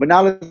 right? But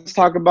now let's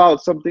talk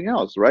about something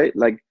else, right?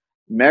 Like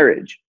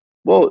marriage.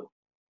 Well,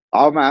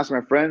 I'm gonna ask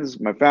my friends,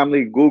 my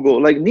family,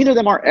 Google. Like, neither of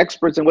them are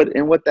experts in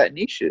what that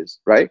niche is,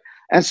 right?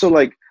 And so,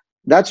 like,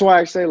 that's why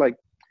I say, like,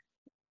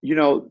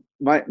 the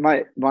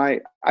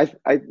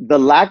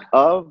lack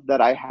of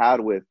that I had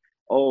with,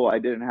 I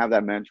didn't have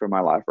that mentor in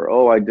my life,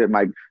 or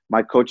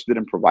my coach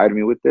didn't provide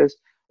me with this,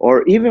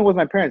 or even with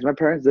my parents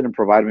didn't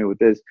provide me with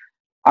this.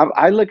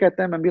 I look at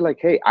them and be like,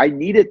 hey, I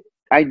needed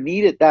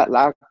that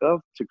lack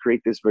of to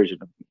create this version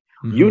of me.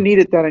 You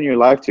needed that in your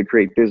life to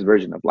create this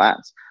version of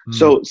Lance.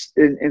 So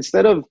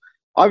instead of,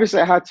 obviously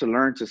I had to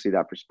learn to see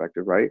that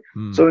perspective, right?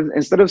 So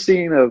instead of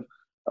seeing the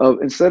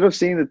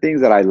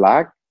things that I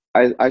lacked,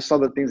 I saw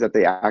the things that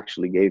they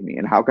actually gave me,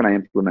 and how can I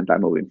implement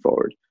that moving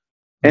forward?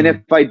 And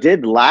if I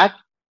did lack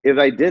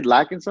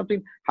in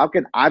something, how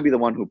can I be the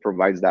one who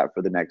provides that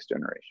for the next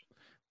generation?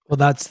 Well,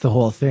 that's the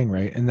whole thing,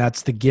 right? And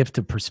that's the gift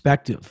of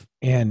perspective,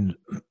 and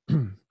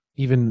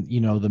even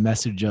the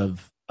message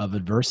of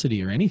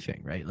adversity or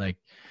anything, right? Like,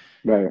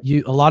 right.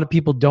 A lot of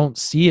people don't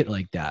see it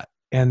like that,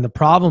 and the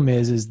problem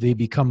is they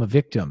become a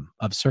victim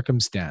of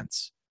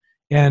circumstance.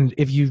 And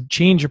if you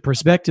change your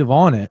perspective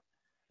on it,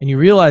 and you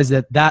realize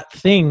that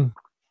thing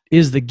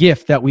is the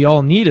gift that we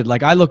all needed.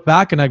 Like, I look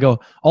back and I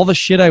go, all the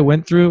shit I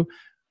went through,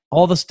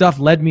 all the stuff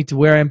led me to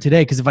where I am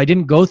today. Because if I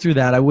didn't go through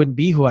that, I wouldn't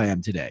be who I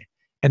am today.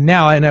 And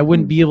I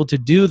wouldn't be able to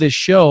do this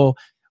show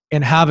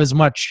and have as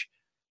much,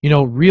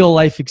 real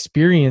life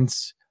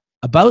experience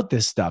about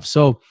this stuff.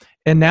 So,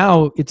 and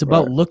now it's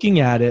about looking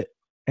at it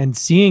and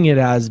seeing it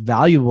as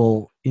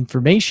valuable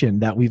information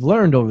that we've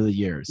learned over the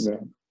years. Yeah.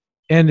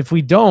 And if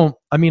we don't,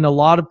 a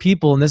lot of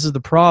people, and this is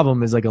the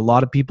problem, is like a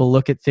lot of people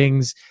look at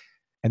things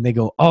and they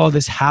go, oh,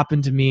 this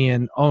happened to me.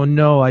 And oh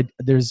no, I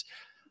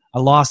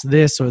lost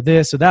this or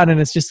that.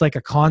 And it's just like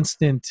a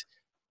constant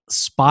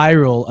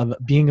spiral of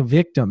being a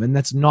victim. And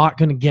that's not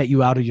going to get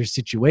you out of your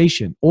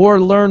situation or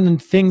learn the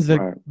things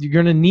that you're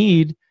going to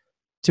need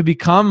to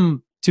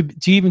become, to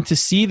even to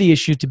see the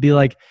issue, to be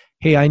like,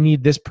 hey, I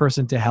need this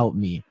person to help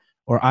me.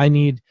 Or I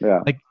need,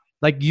 like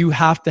you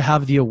have to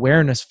have the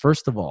awareness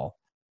first of all.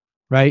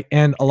 Right.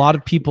 And a lot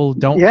of people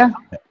don't. Yeah.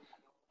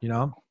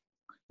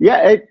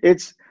 Yeah.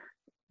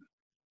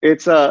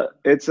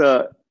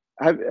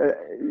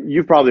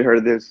 You've probably heard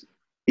of this.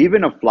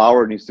 Even a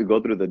flower needs to go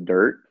through the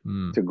dirt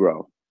to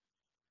grow.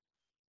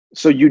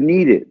 So you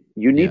need it.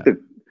 You need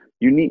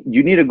you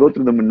need to go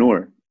through the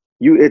manure.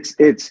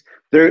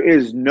 There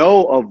is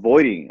no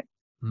avoiding it.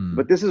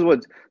 But this is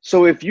what,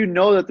 so if you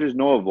know that there's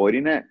no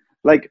avoiding it,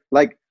 like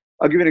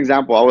I'll give you an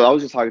example. I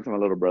was just talking to my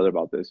little brother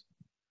about this.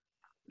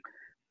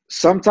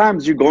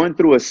 Sometimes you're going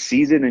through a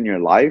season in your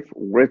life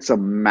where it's a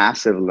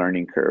massive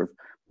learning curve,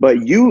 but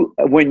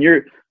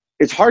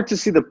it's hard to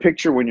see the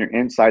picture when you're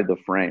inside the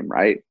frame,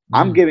 right?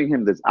 I'm giving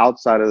him this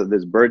outside of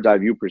this bird's eye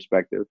view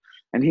perspective.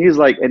 And he's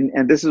like, and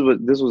this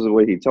was the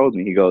way he told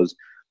me. He goes,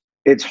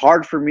 it's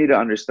hard for me to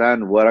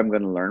understand what I'm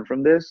going to learn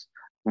from this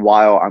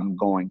while I'm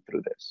going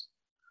through this.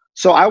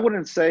 So I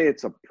wouldn't say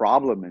it's a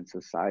problem in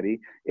society.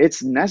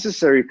 It's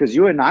necessary because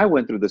you and I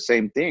went through the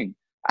same thing.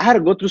 I had to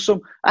go through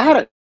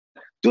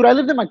dude, I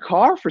lived in my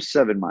car for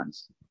 7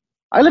 months.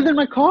 I lived in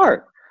my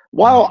car.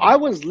 While I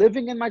was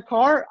living in my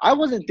car, I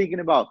wasn't thinking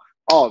about,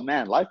 oh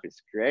man, life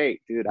is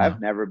great, dude.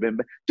 I've never been,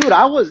 dude,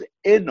 I was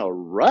in a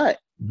rut.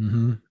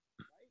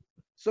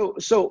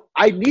 So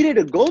I needed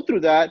to go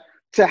through that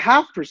to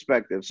have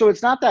perspective. So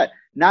it's not that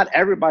not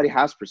everybody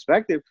has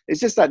perspective.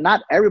 It's just that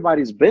not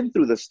everybody's been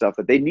through the stuff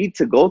that they need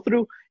to go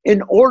through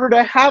in order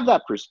to have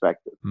that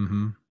perspective.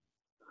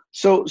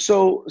 So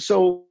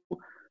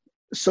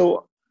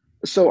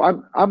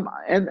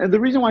and the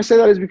reason why I say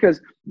that is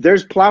because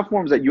there's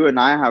platforms that you and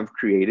I have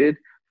created,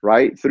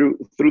 right? Through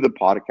the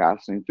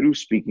podcasting, through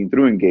speaking,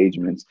 through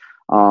engagements,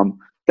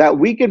 that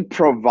we can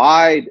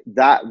provide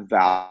that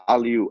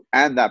value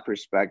and that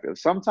perspective.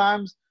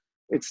 Sometimes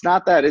it's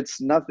not that it's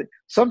nothing.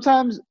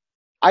 Sometimes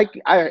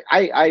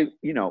parenting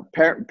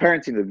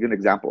is a good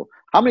example.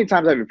 How many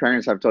times have your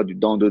parents have told you,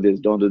 don't do this,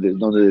 don't do this,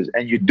 don't do this,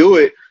 and you do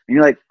it, and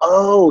you're like,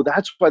 oh,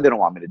 that's why they don't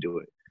want me to do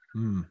it.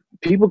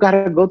 People got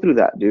to go through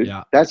that, dude.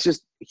 Yeah. That's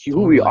just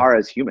who we are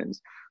as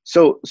humans.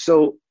 So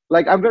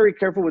like, I'm very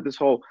careful with this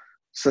whole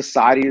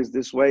society is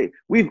this way.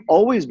 We've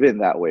always been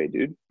that way,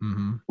 dude.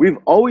 We've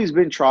always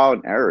been trial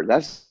and error.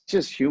 That's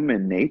just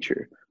human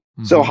nature.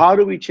 So how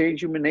do we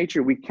change human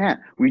nature? We can't.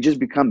 We just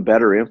become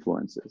better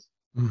influences.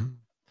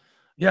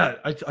 Yeah,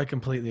 I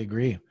completely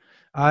agree.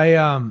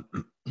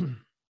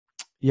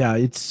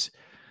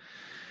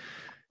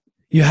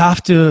 You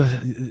have to,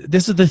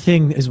 this is the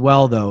thing as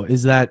well though,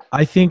 is that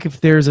I think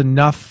if there's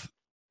enough,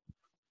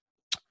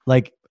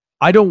 like,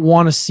 I don't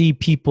want to see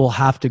people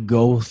have to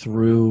go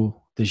through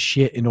the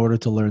shit in order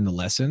to learn the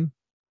lesson.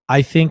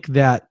 I think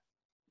that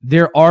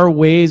there are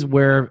ways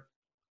where,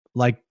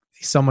 like,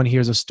 someone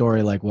hears a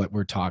story like what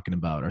we're talking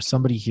about, or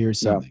somebody hears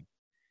something.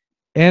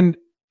 And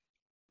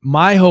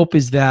my hope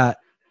is that,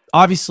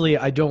 obviously,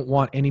 I don't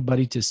want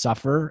anybody to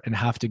suffer and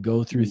have to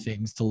go through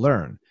things to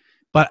learn.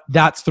 But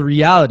that's the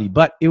reality.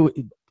 But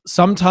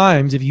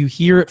sometimes if you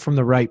hear it from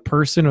the right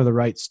person or the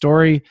right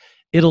story,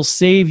 it'll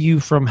save you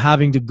from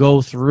having to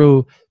go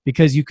through,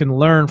 because you can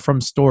learn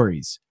from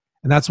stories.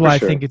 And that's why I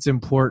think it's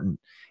important.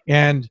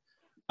 And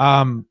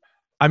I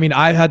mean,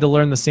 I've had to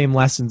learn the same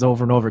lessons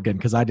over and over again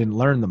because I didn't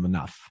learn them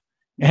enough.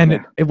 And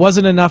it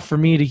wasn't enough for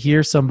me to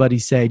hear somebody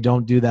say,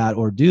 don't do that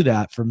or do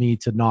that, for me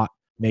to not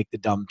make the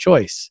dumb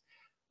choice.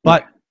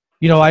 But,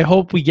 I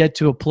hope we get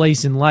to a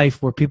place in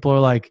life where people are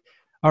like,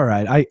 all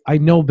right, I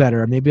know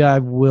better. Maybe I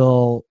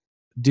will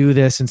do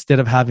this instead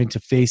of having to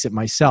face it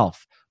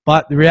myself.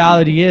 But the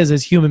reality is,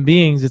 as human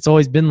beings, it's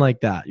always been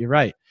like that. You're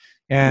right.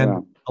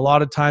 And a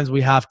lot of times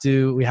we have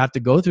to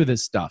go through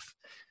this stuff.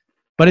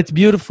 But it's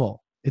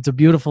beautiful. It's a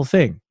beautiful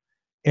thing.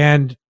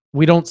 And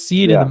we don't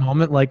see it in the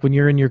moment. Like when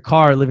you're in your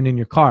car, living in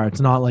your car,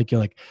 it's not like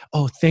you're like,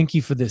 oh, thank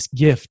you for this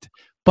gift.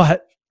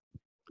 But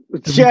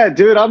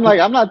dude, I'm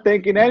not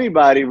thanking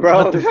anybody,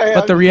 bro.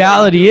 But the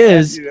reality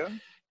is,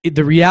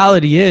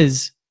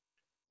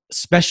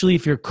 especially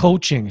if you're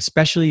coaching,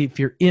 especially if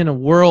you're in a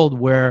world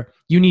where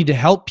you need to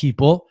help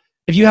people,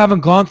 if you haven't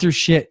gone through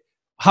shit,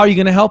 how are you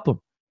going to help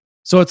them?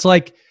 So it's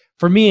like,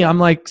 for me, I'm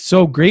like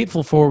so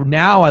grateful for,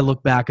 now I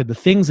look back at the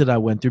things that I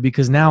went through,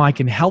 because now I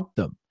can help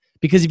them.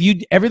 Because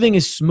if everything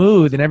is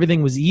smooth and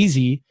everything was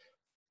easy,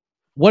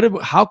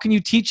 how can you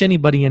teach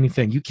anybody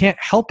anything? You can't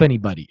help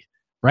anybody,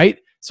 right?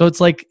 So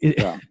it's like,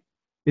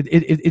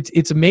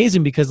 it's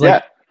amazing because,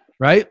 like,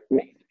 right?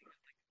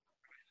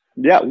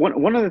 Yeah,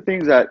 one of the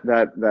things that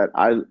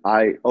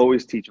I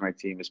always teach my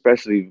team,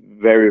 especially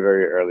very,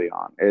 very early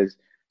on, is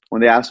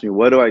when they ask me,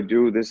 what do I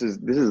do? This is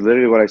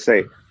literally what I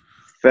say: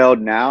 fail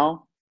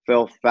now,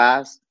 fail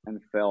fast,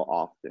 and fail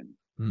often.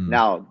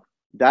 Now,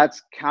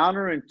 that's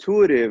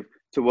counterintuitive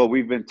to what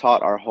we've been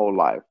taught our whole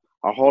life.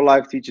 Our whole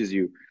life teaches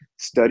you,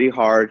 study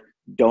hard,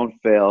 don't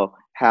fail,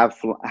 have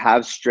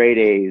straight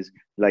A's,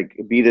 like,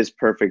 be this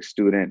perfect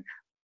student.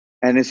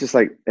 And it's just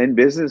like, in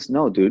business,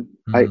 no, dude.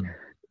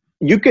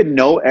 You can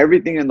know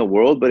everything in the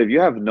world, but if you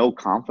have no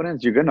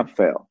confidence, you're gonna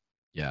fail.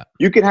 Yeah.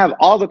 You can have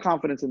all the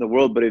confidence in the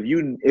world, but if you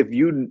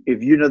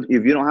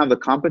don't have the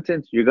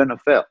competence, you're gonna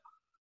fail.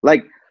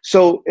 Like,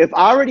 so if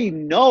I already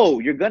know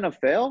you're gonna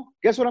fail,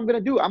 guess what I'm gonna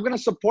do? I'm gonna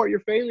support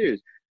your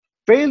failures.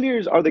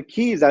 Failures are the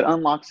keys that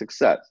unlock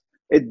success.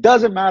 It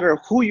doesn't matter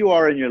who you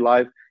are in your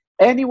life.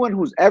 Anyone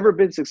who's ever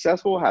been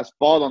successful has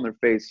fallen on their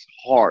face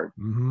hard.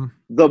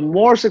 The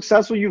more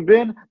successful you've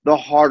been, the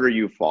harder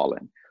you've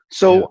fallen.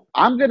 So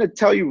I'm going to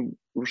tell you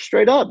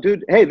straight up,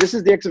 dude, hey, this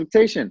is the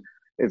expectation.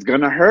 It's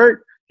going to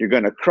hurt. You're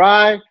going to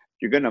cry.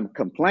 You're gonna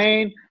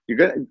complain.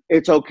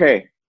 It's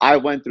okay. I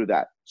went through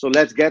that. So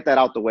let's get that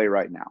out the way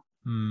right now.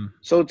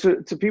 So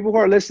to people who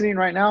are listening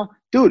right now,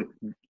 dude,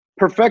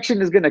 perfection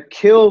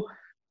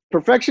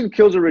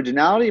kills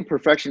originality.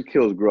 Perfection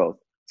kills growth.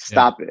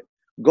 Stop it.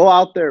 Go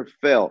out there,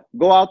 fail.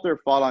 Go out there,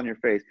 fall on your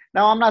face.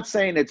 Now, I'm not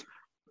saying it's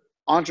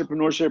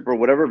entrepreneurship or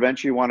whatever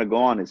venture you want to go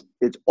on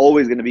it's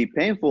always going to be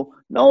painful.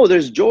 No,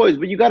 there's joys,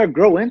 but you got to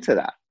grow into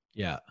that.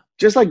 Yeah.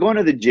 Just like going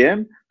to the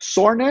gym,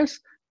 soreness,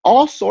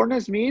 all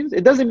soreness means,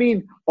 it doesn't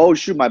mean, oh,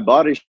 shoot, my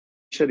body's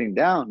shutting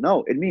down.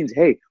 No, it means,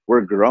 hey,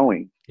 we're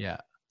growing. Yeah.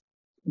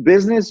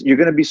 Business, you're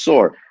going to be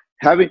sore.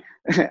 I mean,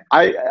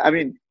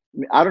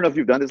 I don't know if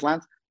you've done this,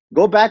 Lance.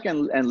 Go back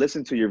and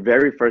listen to your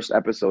very first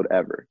episode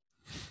ever.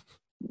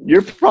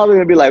 You're probably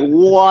gonna be like,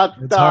 "What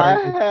it's the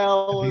hard,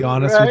 hell?" To be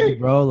honest right? with you,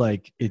 bro,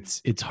 like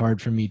it's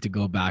hard for me to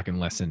go back and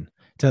listen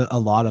to a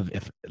lot of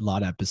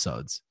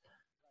episodes.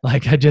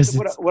 Like I just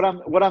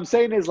what I'm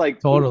saying is like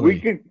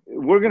totally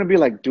we're gonna be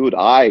like, dude,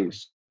 I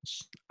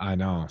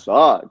know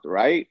sucked,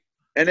 right?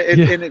 And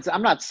it's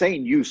I'm not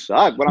saying you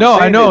suck, but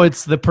I know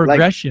it's the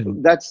progression.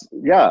 Like, that's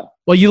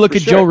Well, you look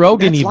at Joe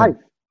Rogan, even life.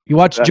 You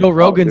watch Joe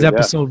Rogan's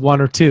episode 1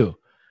 or 2,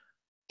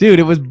 dude.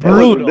 It was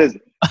brutal.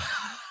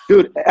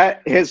 Dude,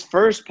 his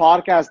first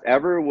podcast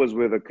ever was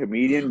with a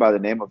comedian by the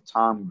name of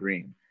Tom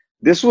Green.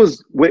 This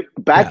was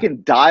back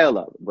in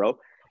dial-up, bro.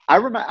 I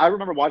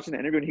remember watching the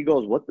interview and he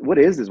goes, "What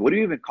is this? What do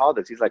you even call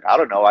this?" He's like, "I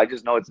don't know. I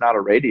just know it's not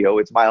a radio.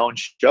 It's my own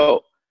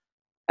show."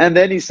 And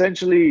then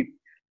essentially,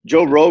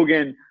 Joe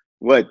Rogan,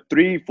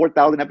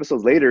 3,000-4,000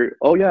 episodes later,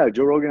 oh yeah,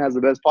 Joe Rogan has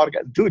the best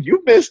podcast. Dude,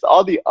 you missed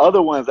all the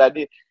other ones that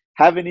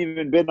haven't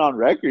even been on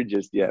record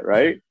just yet,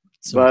 right?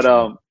 It's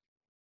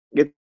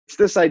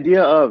this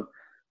idea of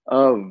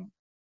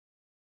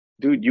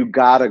dude, you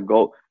have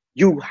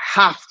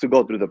to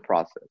go through the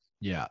process.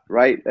 Yeah.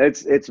 Right.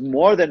 It's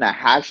more than a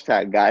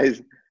hashtag,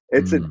 guys.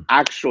 It's an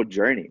actual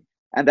journey.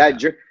 And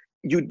that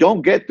you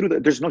don't get through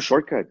there's no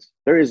shortcuts.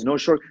 There is no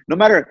no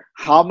matter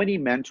how many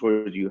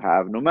mentors you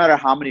have, no matter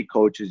how many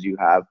coaches you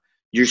have,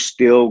 you're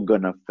still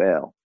gonna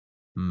fail.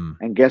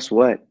 And guess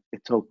what?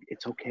 It's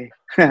okay.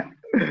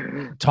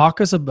 Talk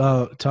us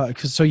about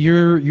so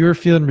you're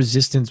feeling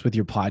resistance with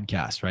your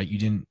podcast, right? You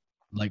didn't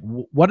like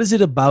what is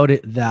it about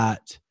it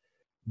that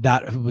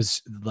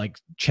was like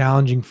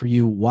challenging for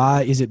you?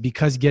 Why is it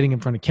because getting in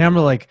front of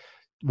camera? Like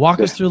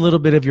walk us through a little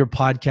bit of your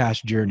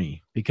podcast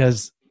journey,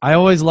 because I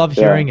always love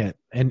hearing it.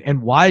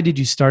 And why did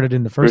you start it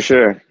in the first place?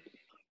 For sure.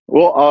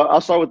 Well,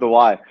 I'll start with the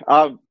why.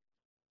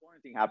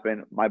 Quarantine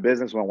happened. My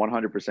business went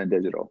 100%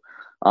 digital.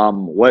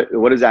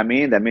 What does that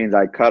mean? That means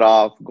I cut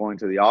off going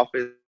to the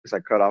office. I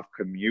cut off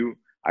commute.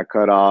 I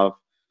cut off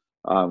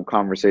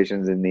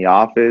conversations in the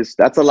office.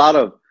 That's a lot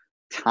of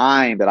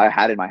time that I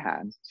had in my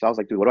hands. So I was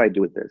like, dude, what do I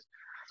do with this?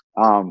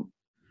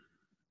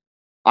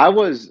 I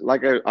was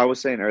like I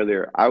was saying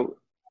earlier,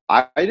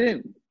 I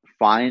didn't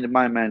find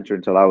my mentor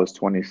until I was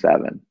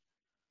 27.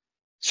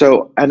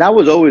 So, and I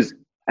was always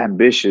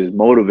ambitious,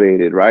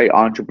 motivated, right?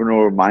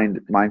 Entrepreneur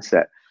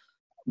mindset,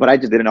 but I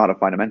just didn't know how to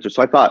find a mentor.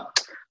 So I thought,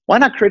 why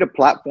not create a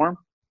platform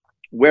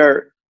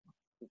where,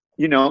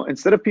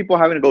 instead of people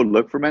having to go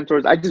look for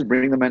mentors, I just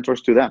bring the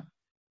mentors to them.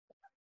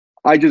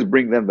 I just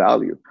bring them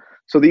value.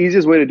 So the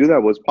easiest way to do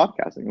that was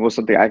podcasting. It was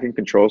something I can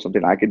control,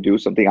 something I can do,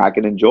 something I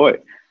can enjoy.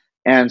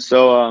 And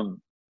so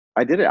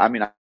I did it. I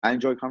mean, I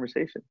enjoy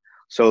conversation.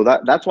 So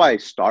that's why I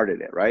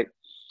started it, right?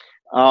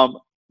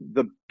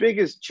 The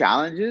biggest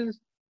challenges,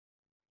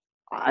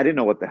 I didn't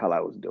know what the hell I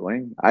was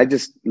doing. I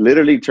just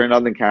literally turned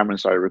on the camera and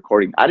started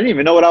recording. I didn't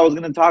even know what I was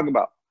going to talk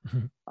about.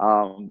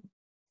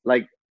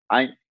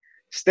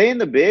 Stay in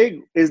the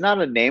big is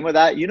not a name of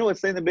that. You know what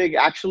stay in the big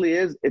actually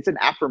is? It's an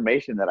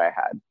affirmation that I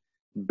had.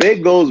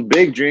 Big goals,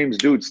 big dreams,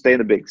 dude, stay in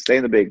the big, stay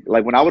in the big.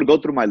 Like when I would go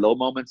through my low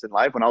moments in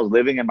life, when I was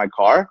living in my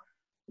car,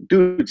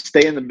 dude,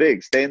 stay in the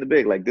big, stay in the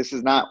big. Like this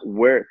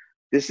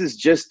is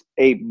just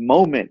a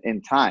moment in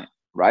time,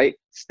 right?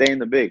 Stay in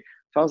the big.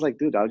 So I was like,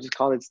 dude, I'll just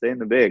call it stay in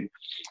the big.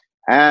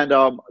 And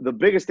the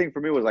biggest thing for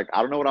me was like,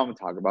 I don't know what I'm going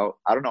to talk about.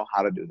 I don't know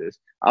how to do this.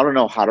 I don't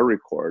know how to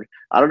record.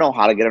 I don't know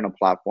how to get on a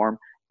platform.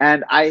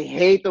 And I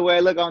hate the way I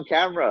look on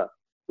camera.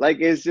 Like,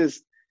 it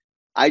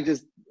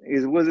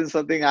wasn't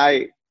something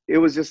it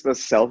was just a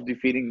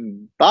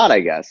self-defeating thought, I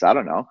guess. I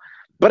don't know.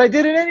 But I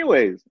did it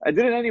anyways.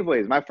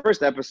 My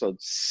first episode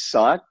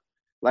sucked.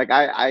 Like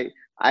I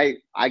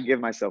give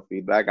myself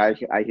feedback. I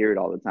hear it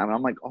all the time. And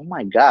I'm like, oh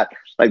my God.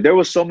 Like there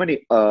was so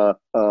many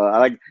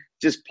like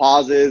just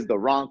pauses, the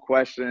wrong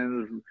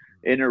questions,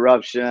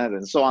 interruptions,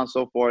 and so on and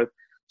so forth.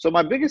 So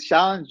my biggest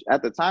challenge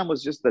at the time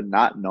was just the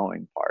not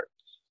knowing part.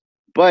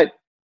 But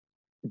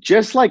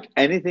just like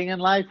anything in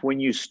life, when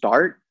you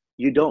start,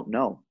 you don't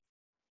know.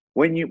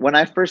 When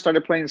I first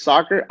started playing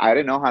soccer, I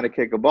didn't know how to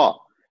kick a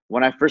ball.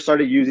 When I first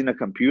started using a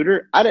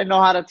computer, I didn't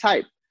know how to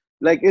type.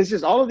 Like, it's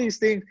just all of these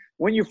things.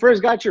 When you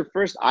first got your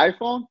first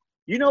iPhone,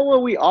 you know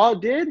what we all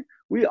did?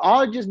 We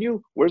all just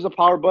knew where's the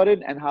power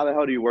button and how the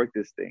hell do you work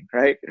this thing,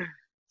 right?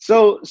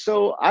 So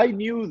I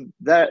knew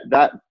that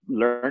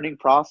learning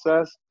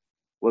process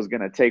was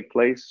going to take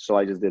place, so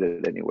I just did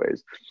it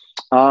anyways.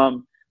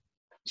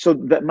 so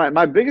that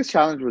my biggest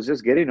challenge was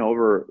just getting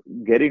over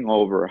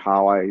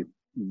how I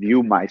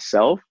view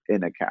myself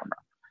in a camera.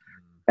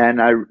 And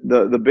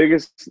the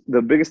biggest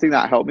thing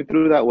that helped me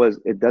through that was,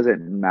 it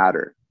doesn't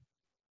matter.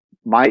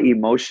 My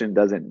emotion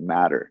doesn't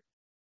matter.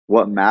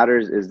 What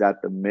matters is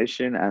that the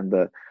mission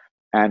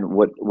and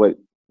what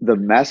the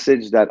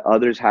message that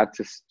others had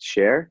to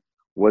share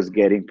was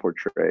getting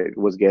portrayed,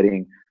 was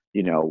getting,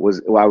 I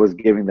was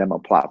giving them a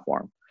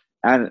platform.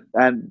 And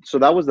so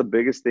that was the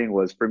biggest thing.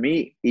 Was, for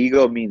me,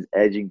 ego means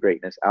edging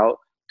greatness out.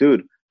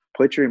 Dude,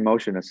 put your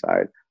emotion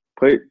aside.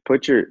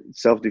 Put your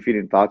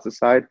self-defeating thoughts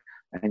aside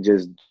and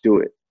just do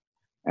it.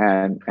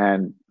 And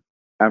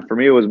for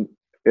me,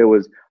 it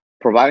was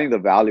providing the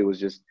value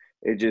was just,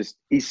 it just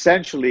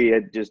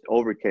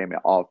overcame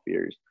all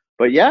fears.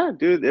 But yeah,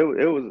 dude,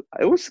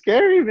 it was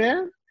scary,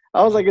 man.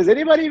 I was like, is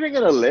anybody even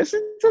gonna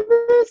listen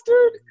to this,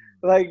 dude?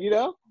 Like,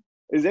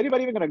 is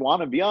anybody even gonna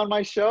want to be on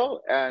my show?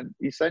 And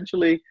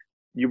essentially,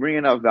 you bring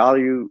enough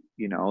value,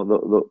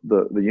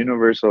 the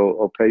universe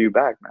will pay you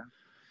back, man.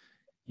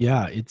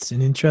 Yeah, it's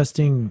an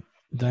interesting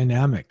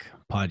dynamic,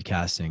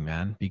 podcasting,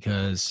 man,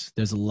 because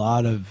there's a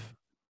lot of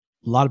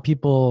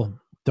people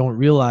don't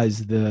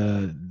realize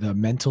the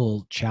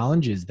mental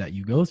challenges that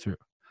you go through,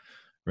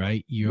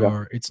 right?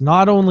 It's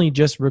not only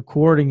just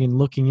recording and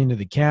looking into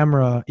the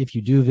camera. If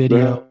you do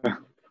video,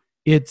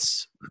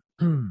 it's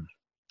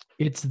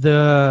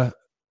the,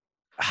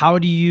 how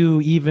do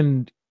you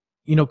even,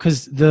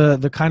 because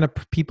the kind of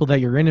people that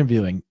you're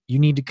interviewing, you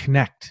need to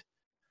connect.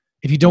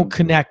 If you don't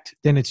connect,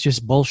 then it's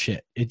just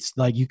bullshit. It's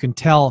like, you can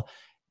tell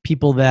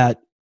people that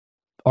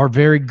are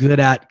very good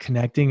at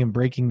connecting and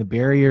breaking the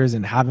barriers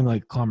and having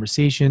like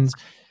conversations.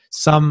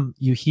 Some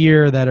you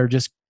hear that are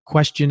just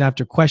question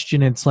after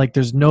question. It's like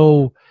there's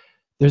no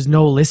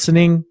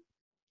listening.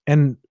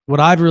 And what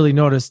I've really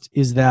noticed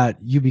is that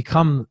you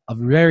become a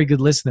very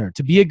good listener.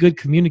 To be a good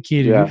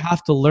communicator, you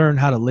have to learn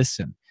how to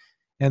listen.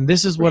 And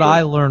this is what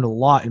I learned a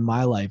lot in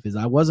my life, is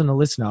I wasn't a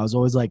listener. I was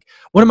always like,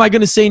 what am I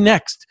going to say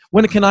next?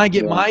 When can I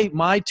get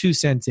my 2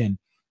 cents in?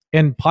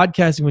 And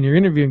podcasting, when you're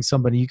interviewing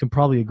somebody, you can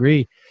probably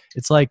agree.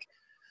 It's like,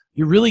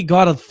 you really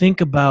got to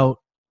think about,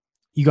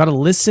 you got to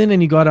listen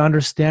and you got to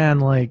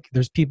understand, like,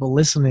 there's people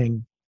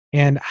listening,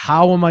 and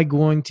how am I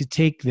going to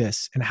take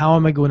this, and how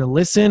am I going to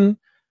listen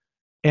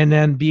and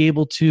then be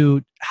able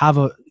to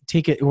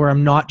take it where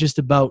I'm not just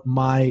about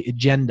my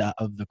agenda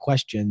of the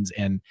questions.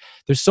 And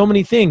there's so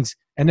many things.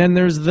 And then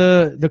there's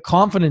the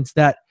confidence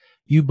that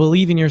you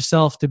believe in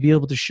yourself to be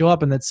able to show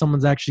up and that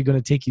someone's actually going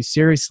to take you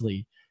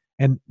seriously.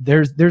 And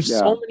there's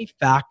so many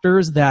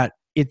factors that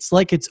it's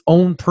like its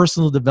own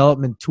personal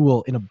development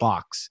tool in a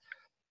box.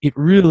 It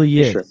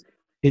really is. Sure.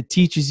 It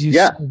teaches you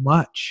so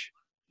much,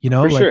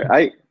 For sure.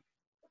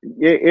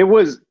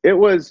 It's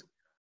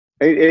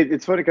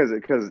funny because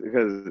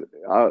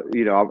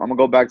I'm gonna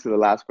go back to the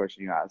last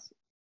question you asked.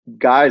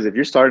 Guys, if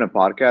you're starting a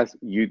podcast,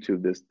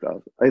 YouTube this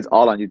stuff. It's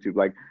all on YouTube,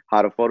 like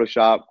how to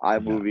Photoshop,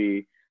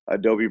 iMovie,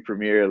 Adobe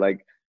Premiere.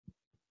 Like,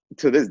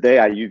 to this day,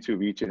 I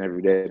YouTube each and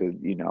every day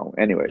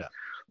anyway. Yeah.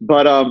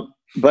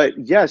 But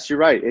yes, you're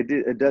right.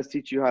 It does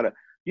teach you how to,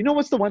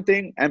 what's the one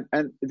thing, and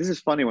this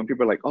is funny when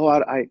people are like, oh,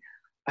 I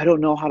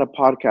don't know how to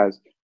podcast.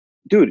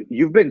 Dude,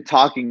 you've been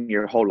talking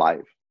your whole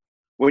life.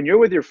 When you're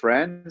with your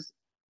friends,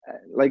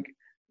 like,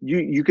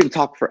 you can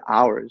talk for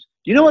hours.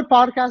 You know what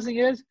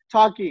podcasting is?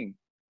 Talking.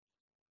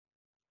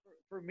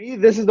 For me,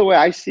 this is the way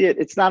I see it.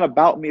 It's not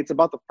about me. It's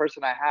about the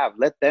person I have.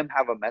 Let them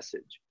have a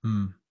message.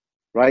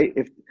 Right?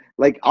 If,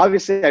 like,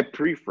 obviously I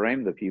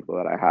pre-frame the people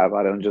that I have.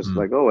 I don't just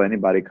like, oh,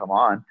 anybody come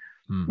on.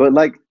 But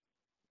like,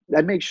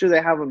 I make sure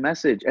they have a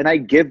message and I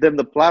give them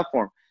the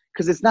platform,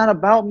 because it's not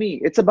about me.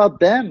 It's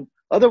about them.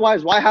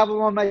 Otherwise, why have them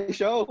on my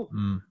show?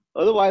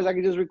 Otherwise, I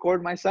can just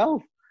record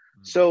myself.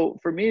 So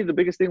for me, the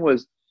biggest thing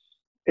was,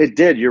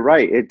 you're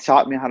right. It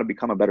taught me how to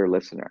become a better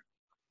listener.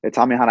 It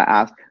taught me how to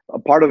ask. A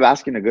part of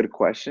asking a good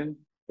question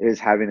is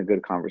having a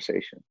good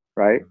conversation,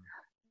 right?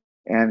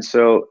 And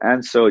so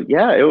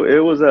yeah,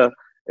 it was a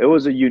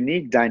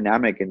unique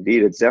dynamic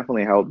indeed. It's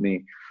definitely helped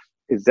me.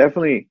 It's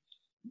definitely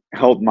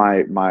helped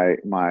my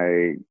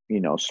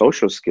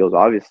social skills,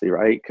 obviously,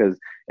 right? Because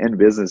in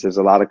business, there's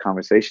a lot of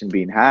conversation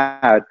being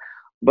had,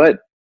 but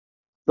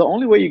the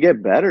only way you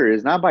get better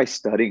is not by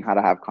studying how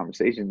to have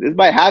conversations. It's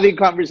by having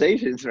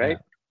conversations, right?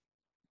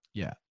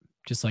 Yeah.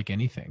 Just like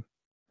anything.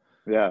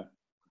 Yeah.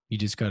 You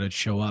just got to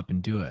show up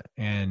and do it.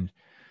 And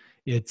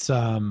it's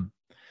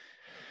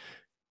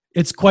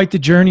quite the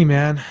journey,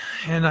 man.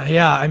 And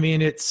I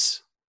mean,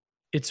 it's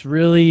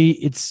really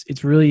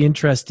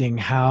interesting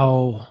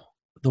how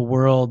the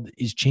world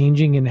is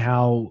changing and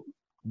how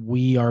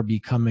we are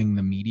becoming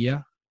the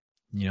media.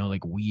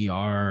 Like, we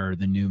are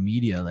the new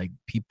media. Like,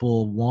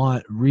 people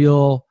want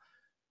real,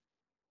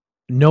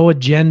 no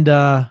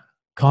agenda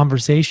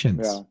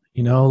conversations,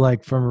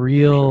 like from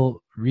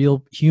real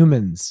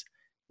humans.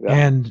 Yeah.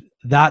 And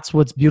that's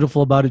what's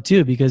beautiful about it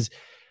too,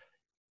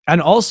 and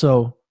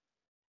also,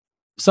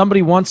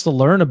 somebody wants to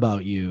learn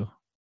about you.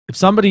 If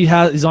somebody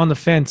is on the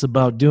fence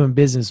about doing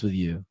business with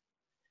you,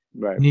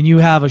 right, and you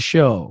have a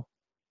show,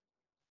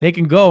 they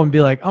can go and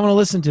be like, I'm going to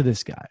listen to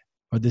this guy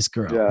or this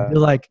girl. Yeah. And be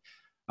like,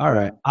 all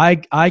right,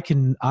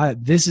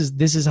 this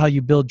is how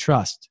you build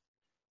trust.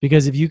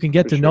 Because if you can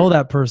get For to know sure.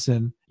 that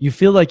person, you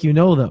feel like you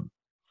know them.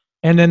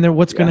 And then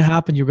what's going to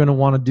happen? You're going to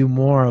want to do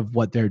more of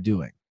what they're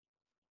doing.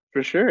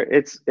 For sure.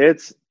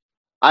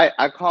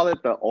 I call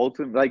it the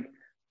ultimate, like,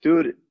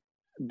 dude,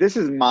 this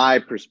is my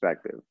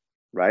perspective,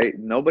 right?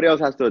 Nobody else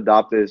has to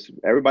adopt this.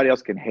 Everybody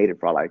else can hate it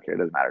for all I care. It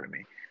doesn't matter to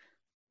me.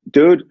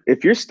 Dude,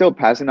 if you're still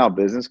passing out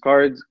business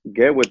cards,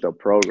 get with the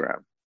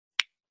program.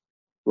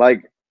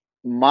 Like,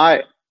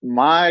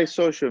 my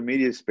social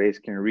media space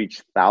can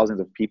reach thousands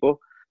of people.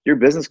 Your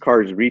business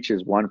cards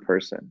reaches one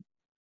person.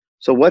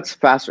 So what's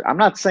faster? I'm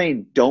not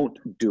saying don't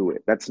do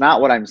it. That's not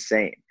what I'm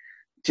saying.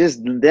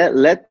 Just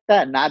let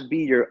that not be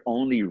your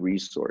only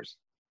resource.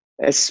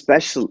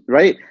 Especially,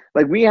 right?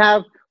 Like we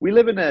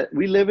live in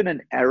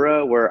an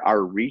era where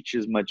our reach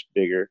is much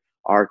bigger,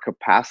 our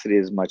capacity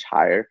is much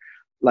higher.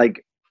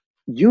 Like,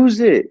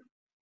 use it.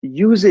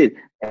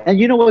 And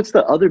you know what's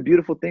the other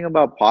beautiful thing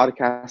about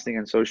podcasting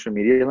and social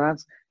media,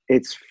 Lance?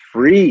 It's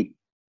free.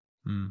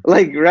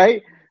 Like,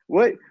 right?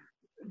 What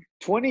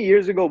 20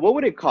 years ago, what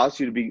would it cost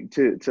you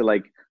to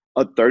like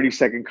a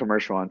 30-second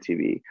commercial on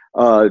TV,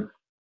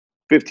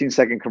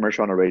 15-second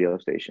commercial on a radio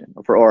station,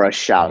 or a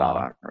shout out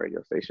on a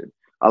radio station?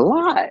 A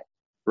lot,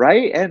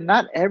 right? And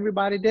not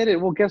everybody did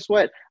it. Well, guess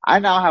what? I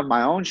now have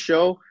my own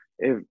show.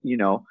 If you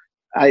know,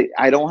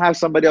 I don't have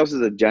somebody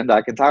else's agenda.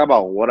 I can talk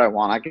about what I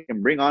want. I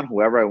can bring on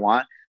whoever I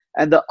want.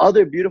 And the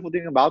other beautiful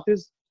thing about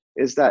this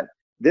is that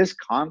this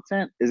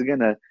content is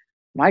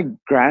my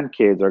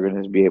grandkids are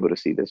gonna be able to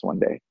see this one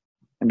day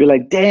and be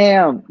like,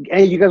 damn,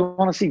 hey, you guys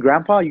want to see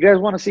grandpa? You guys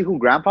want to see who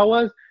grandpa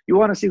was? You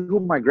want to see who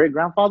my great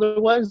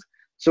grandfather was?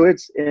 So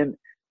it's in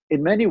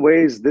many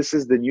ways, this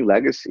is the new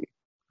legacy.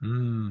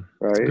 Right?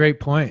 That's a great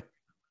point.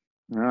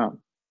 Yeah.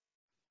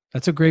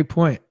 That's a great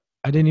point.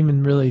 I didn't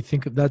even really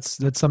think of that's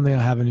something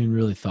I haven't even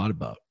really thought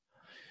about.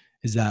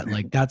 Is that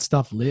like that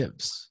stuff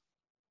lives?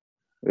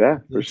 Yeah,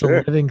 for sure.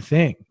 It's a living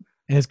thing,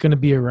 and it's going to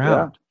be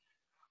around. Yeah.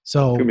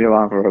 So it's going to be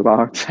around for a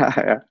long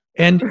time.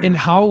 And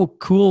how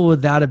cool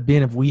would that have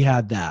been if we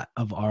had that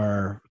of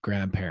our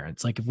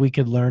grandparents? Like if we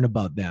could learn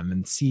about them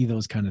and see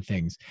those kind of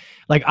things.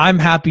 Like I'm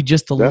happy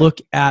just to look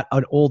at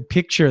an old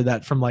picture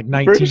that from like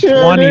 1920.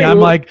 Sure, I'm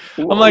like,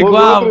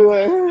 wow.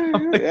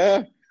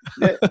 Yeah.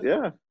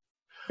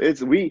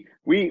 It's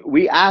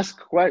we ask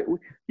quite.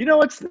 You know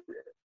what's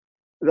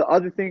the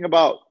other thing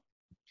about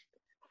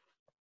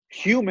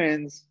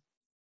humans?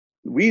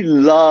 We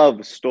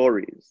love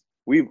stories.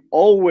 We've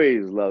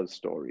always loved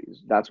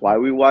stories. That's why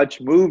we watch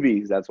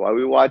movies. That's why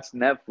we watch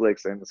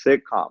Netflix and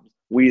sitcoms.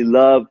 We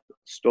love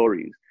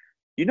stories.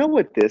 You know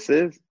what this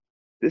is?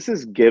 This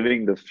is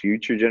giving the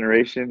future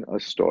generation a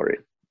story.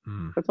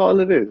 That's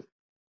all it is.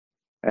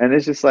 And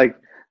it's just like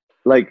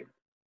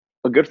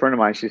a good friend of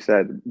mine, she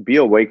said, be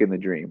awake in the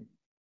dream.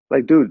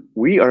 Like, dude,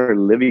 we are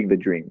living the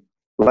dream.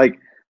 Like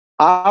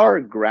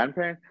our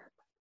grandparents,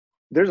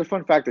 there's a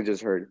fun fact I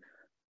just heard.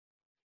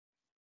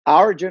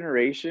 Our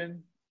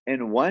generation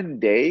in one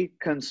day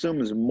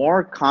consumes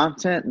more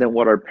content than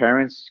what our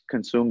parents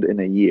consumed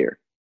in a year.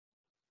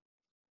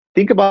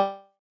 Think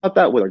about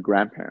that with our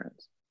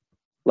grandparents.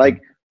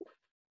 Like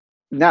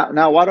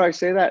now, why do I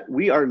say that?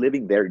 We are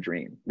living their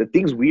dream. The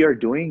things we are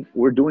doing,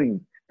 we're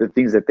doing the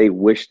things that they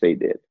wish they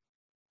did.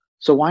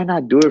 So why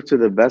not do it to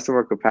the best of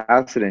our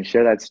capacity and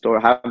share that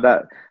story? Have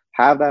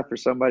that for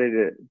somebody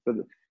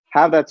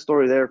have that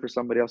story there for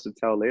somebody else to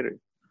tell later.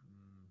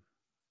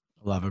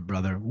 Love it,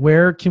 brother.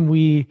 Where can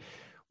we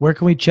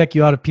check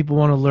you out if people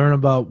want to learn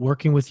about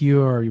working with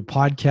you or your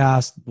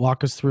podcast?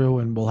 Walk us through,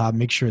 and we'll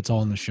make sure it's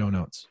all in the show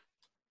notes.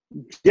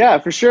 Yeah,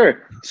 for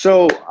sure.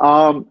 So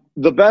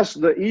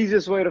the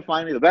easiest way to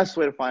find me, the best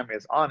way to find me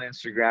is on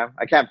Instagram.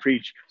 I can't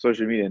preach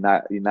social media and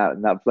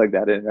not plug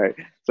that in, right?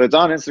 So it's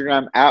on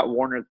Instagram at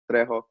Warner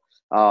Trejo.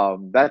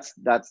 That's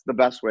the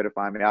best way to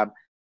find me.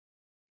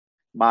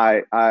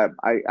 I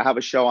have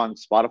a show on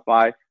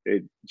Spotify.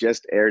 It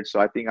just aired, so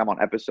I think I'm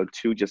on episode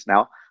 2 just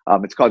now.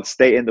 It's called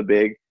Stay in the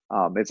Big.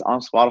 It's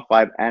on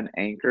Spotify and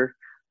Anchor.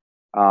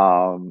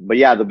 But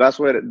yeah, the best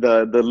way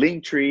the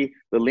link tree,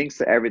 the links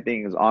to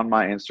everything is on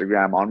my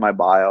Instagram, on my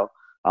bio.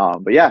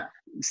 But yeah,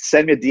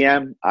 send me a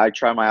DM. I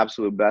try my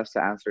absolute best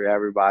to answer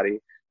everybody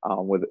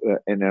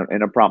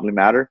in a promptly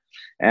manner.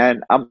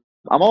 And I'm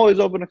always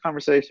open to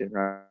conversation,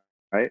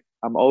 right?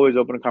 I'm always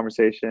open to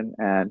conversation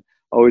and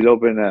always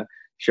open to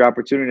share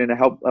opportunity and to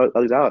help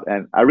others out.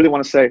 And I really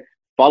want to say,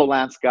 follow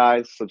Lance,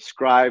 guys.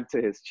 Subscribe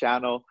to his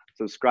channel.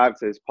 Subscribe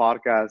to his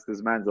podcast.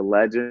 This man's a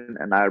legend,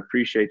 and I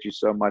appreciate you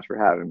so much for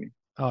having me.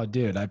 Oh,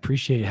 dude, I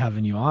appreciate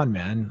having you on,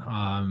 man.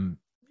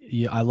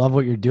 I love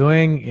what you're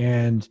doing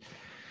and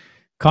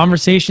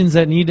conversations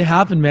that need to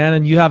happen, man.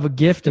 And you have a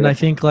gift, and I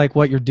think like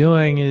what you're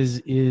doing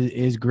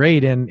is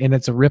great, and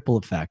it's a ripple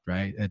effect,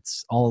 right?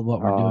 It's all of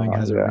what we're doing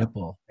has a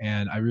ripple,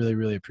 and I really,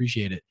 really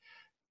appreciate it.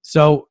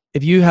 So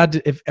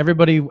if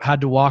everybody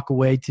had to walk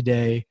away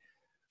today,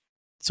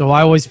 so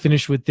I always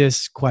finish with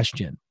this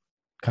question,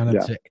 kind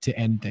of to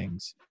end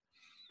things.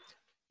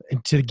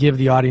 and to give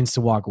the audience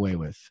to walk away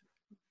with?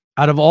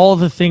 Out of all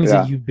the things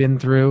Yeah. that you've been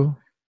through,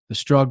 the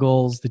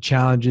struggles, the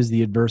challenges,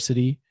 the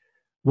adversity,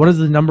 what is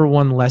the number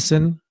one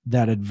lesson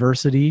that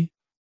adversity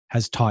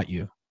has taught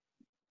you?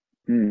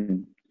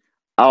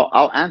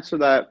 I'll answer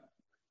that.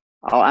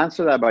 I'll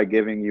answer that by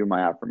giving you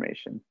my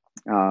affirmation.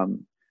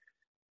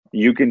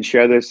 You can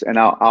share this, and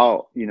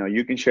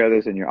you can share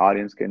this, and your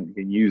audience can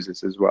use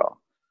this as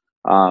well.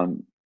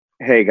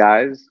 Hey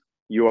guys,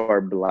 you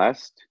are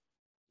blessed.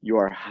 You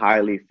are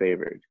highly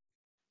favored.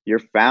 Your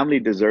family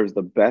deserves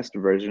the best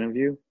version of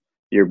you.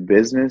 Your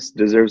business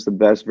deserves the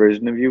best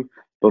version of you.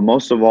 But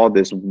most of all,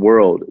 this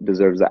world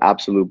deserves the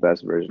absolute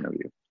best version of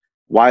you.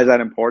 Why is that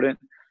important?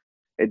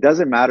 It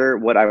doesn't matter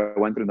what I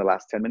went through in the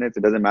last 10 minutes.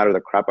 It doesn't matter the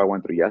crap I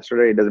went through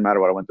yesterday. It doesn't matter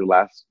what I went through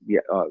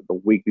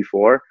the week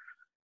before.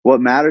 What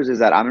matters is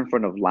that I'm in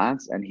front of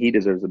Lance and he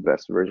deserves the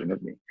best version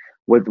of me.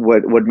 What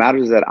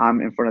matters is that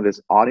I'm in front of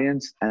this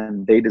audience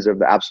and they deserve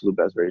the absolute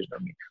best version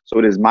of me. So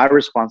it is my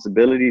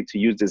responsibility to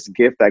use this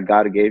gift that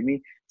God gave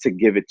me to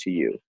give it to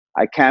you.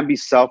 I can't be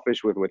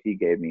selfish with what he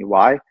gave me.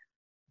 Why?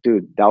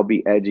 Dude, that'll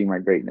be edging my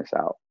greatness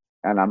out.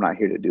 And I'm not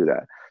here to do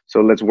that.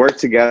 So let's work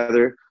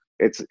together.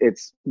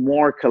 It's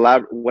more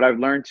what I've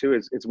learned too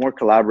is it's more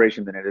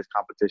collaboration than it is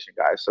competition,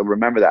 guys. So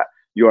remember that.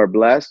 You are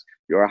blessed,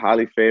 you are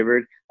highly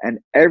favored, and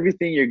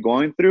everything you're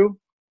going through,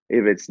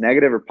 if it's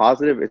negative or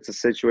positive, it's a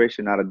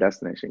situation, not a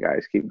destination,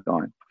 guys. Keep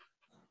going.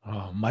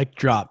 Oh, mic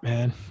drop,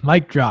 man.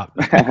 Mic drop.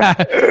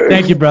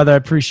 Thank you, brother. I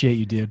appreciate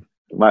you, dude.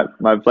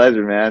 My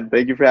pleasure, man.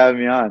 Thank you for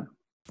having me on.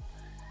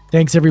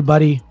 Thanks,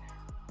 everybody.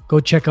 Go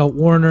check out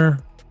Warner.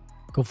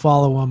 Go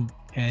follow him.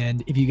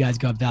 And if you guys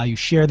got value,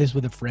 share this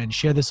with a friend.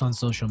 Share this on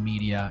social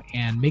media.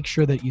 And make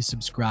sure that you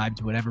subscribe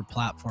to whatever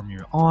platform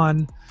you're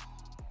on.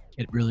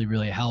 It really,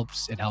 really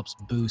helps. It helps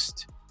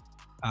boost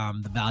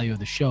the value of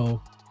the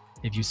show.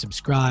 If you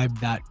subscribe,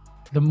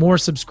 the more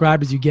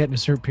subscribers you get in a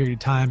certain period of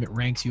time, it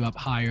ranks you up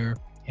higher.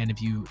 And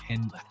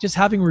just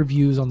having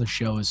reviews on the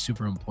show is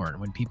super important.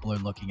 When people are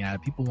looking at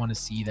it, people want to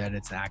see that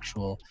it's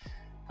actual.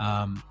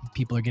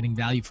 People are getting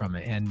value from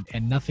it,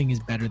 and nothing is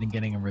better than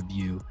getting a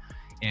review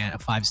and a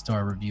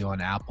 5-star review on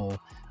Apple,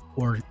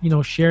 or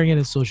sharing it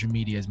in social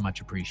media is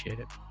much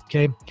appreciated.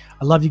 Okay,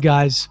 I love you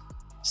guys.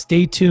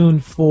 Stay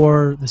tuned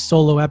for the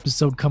solo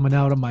episode coming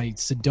out of my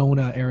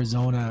Sedona,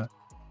 Arizona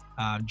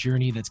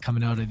journey that's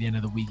coming out at the end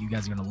of the week. You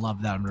guys are going to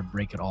love that. I'm going to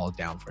break it all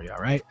down for you. All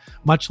right.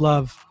 Much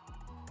love.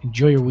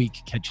 Enjoy your week.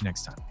 Catch you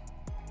next time.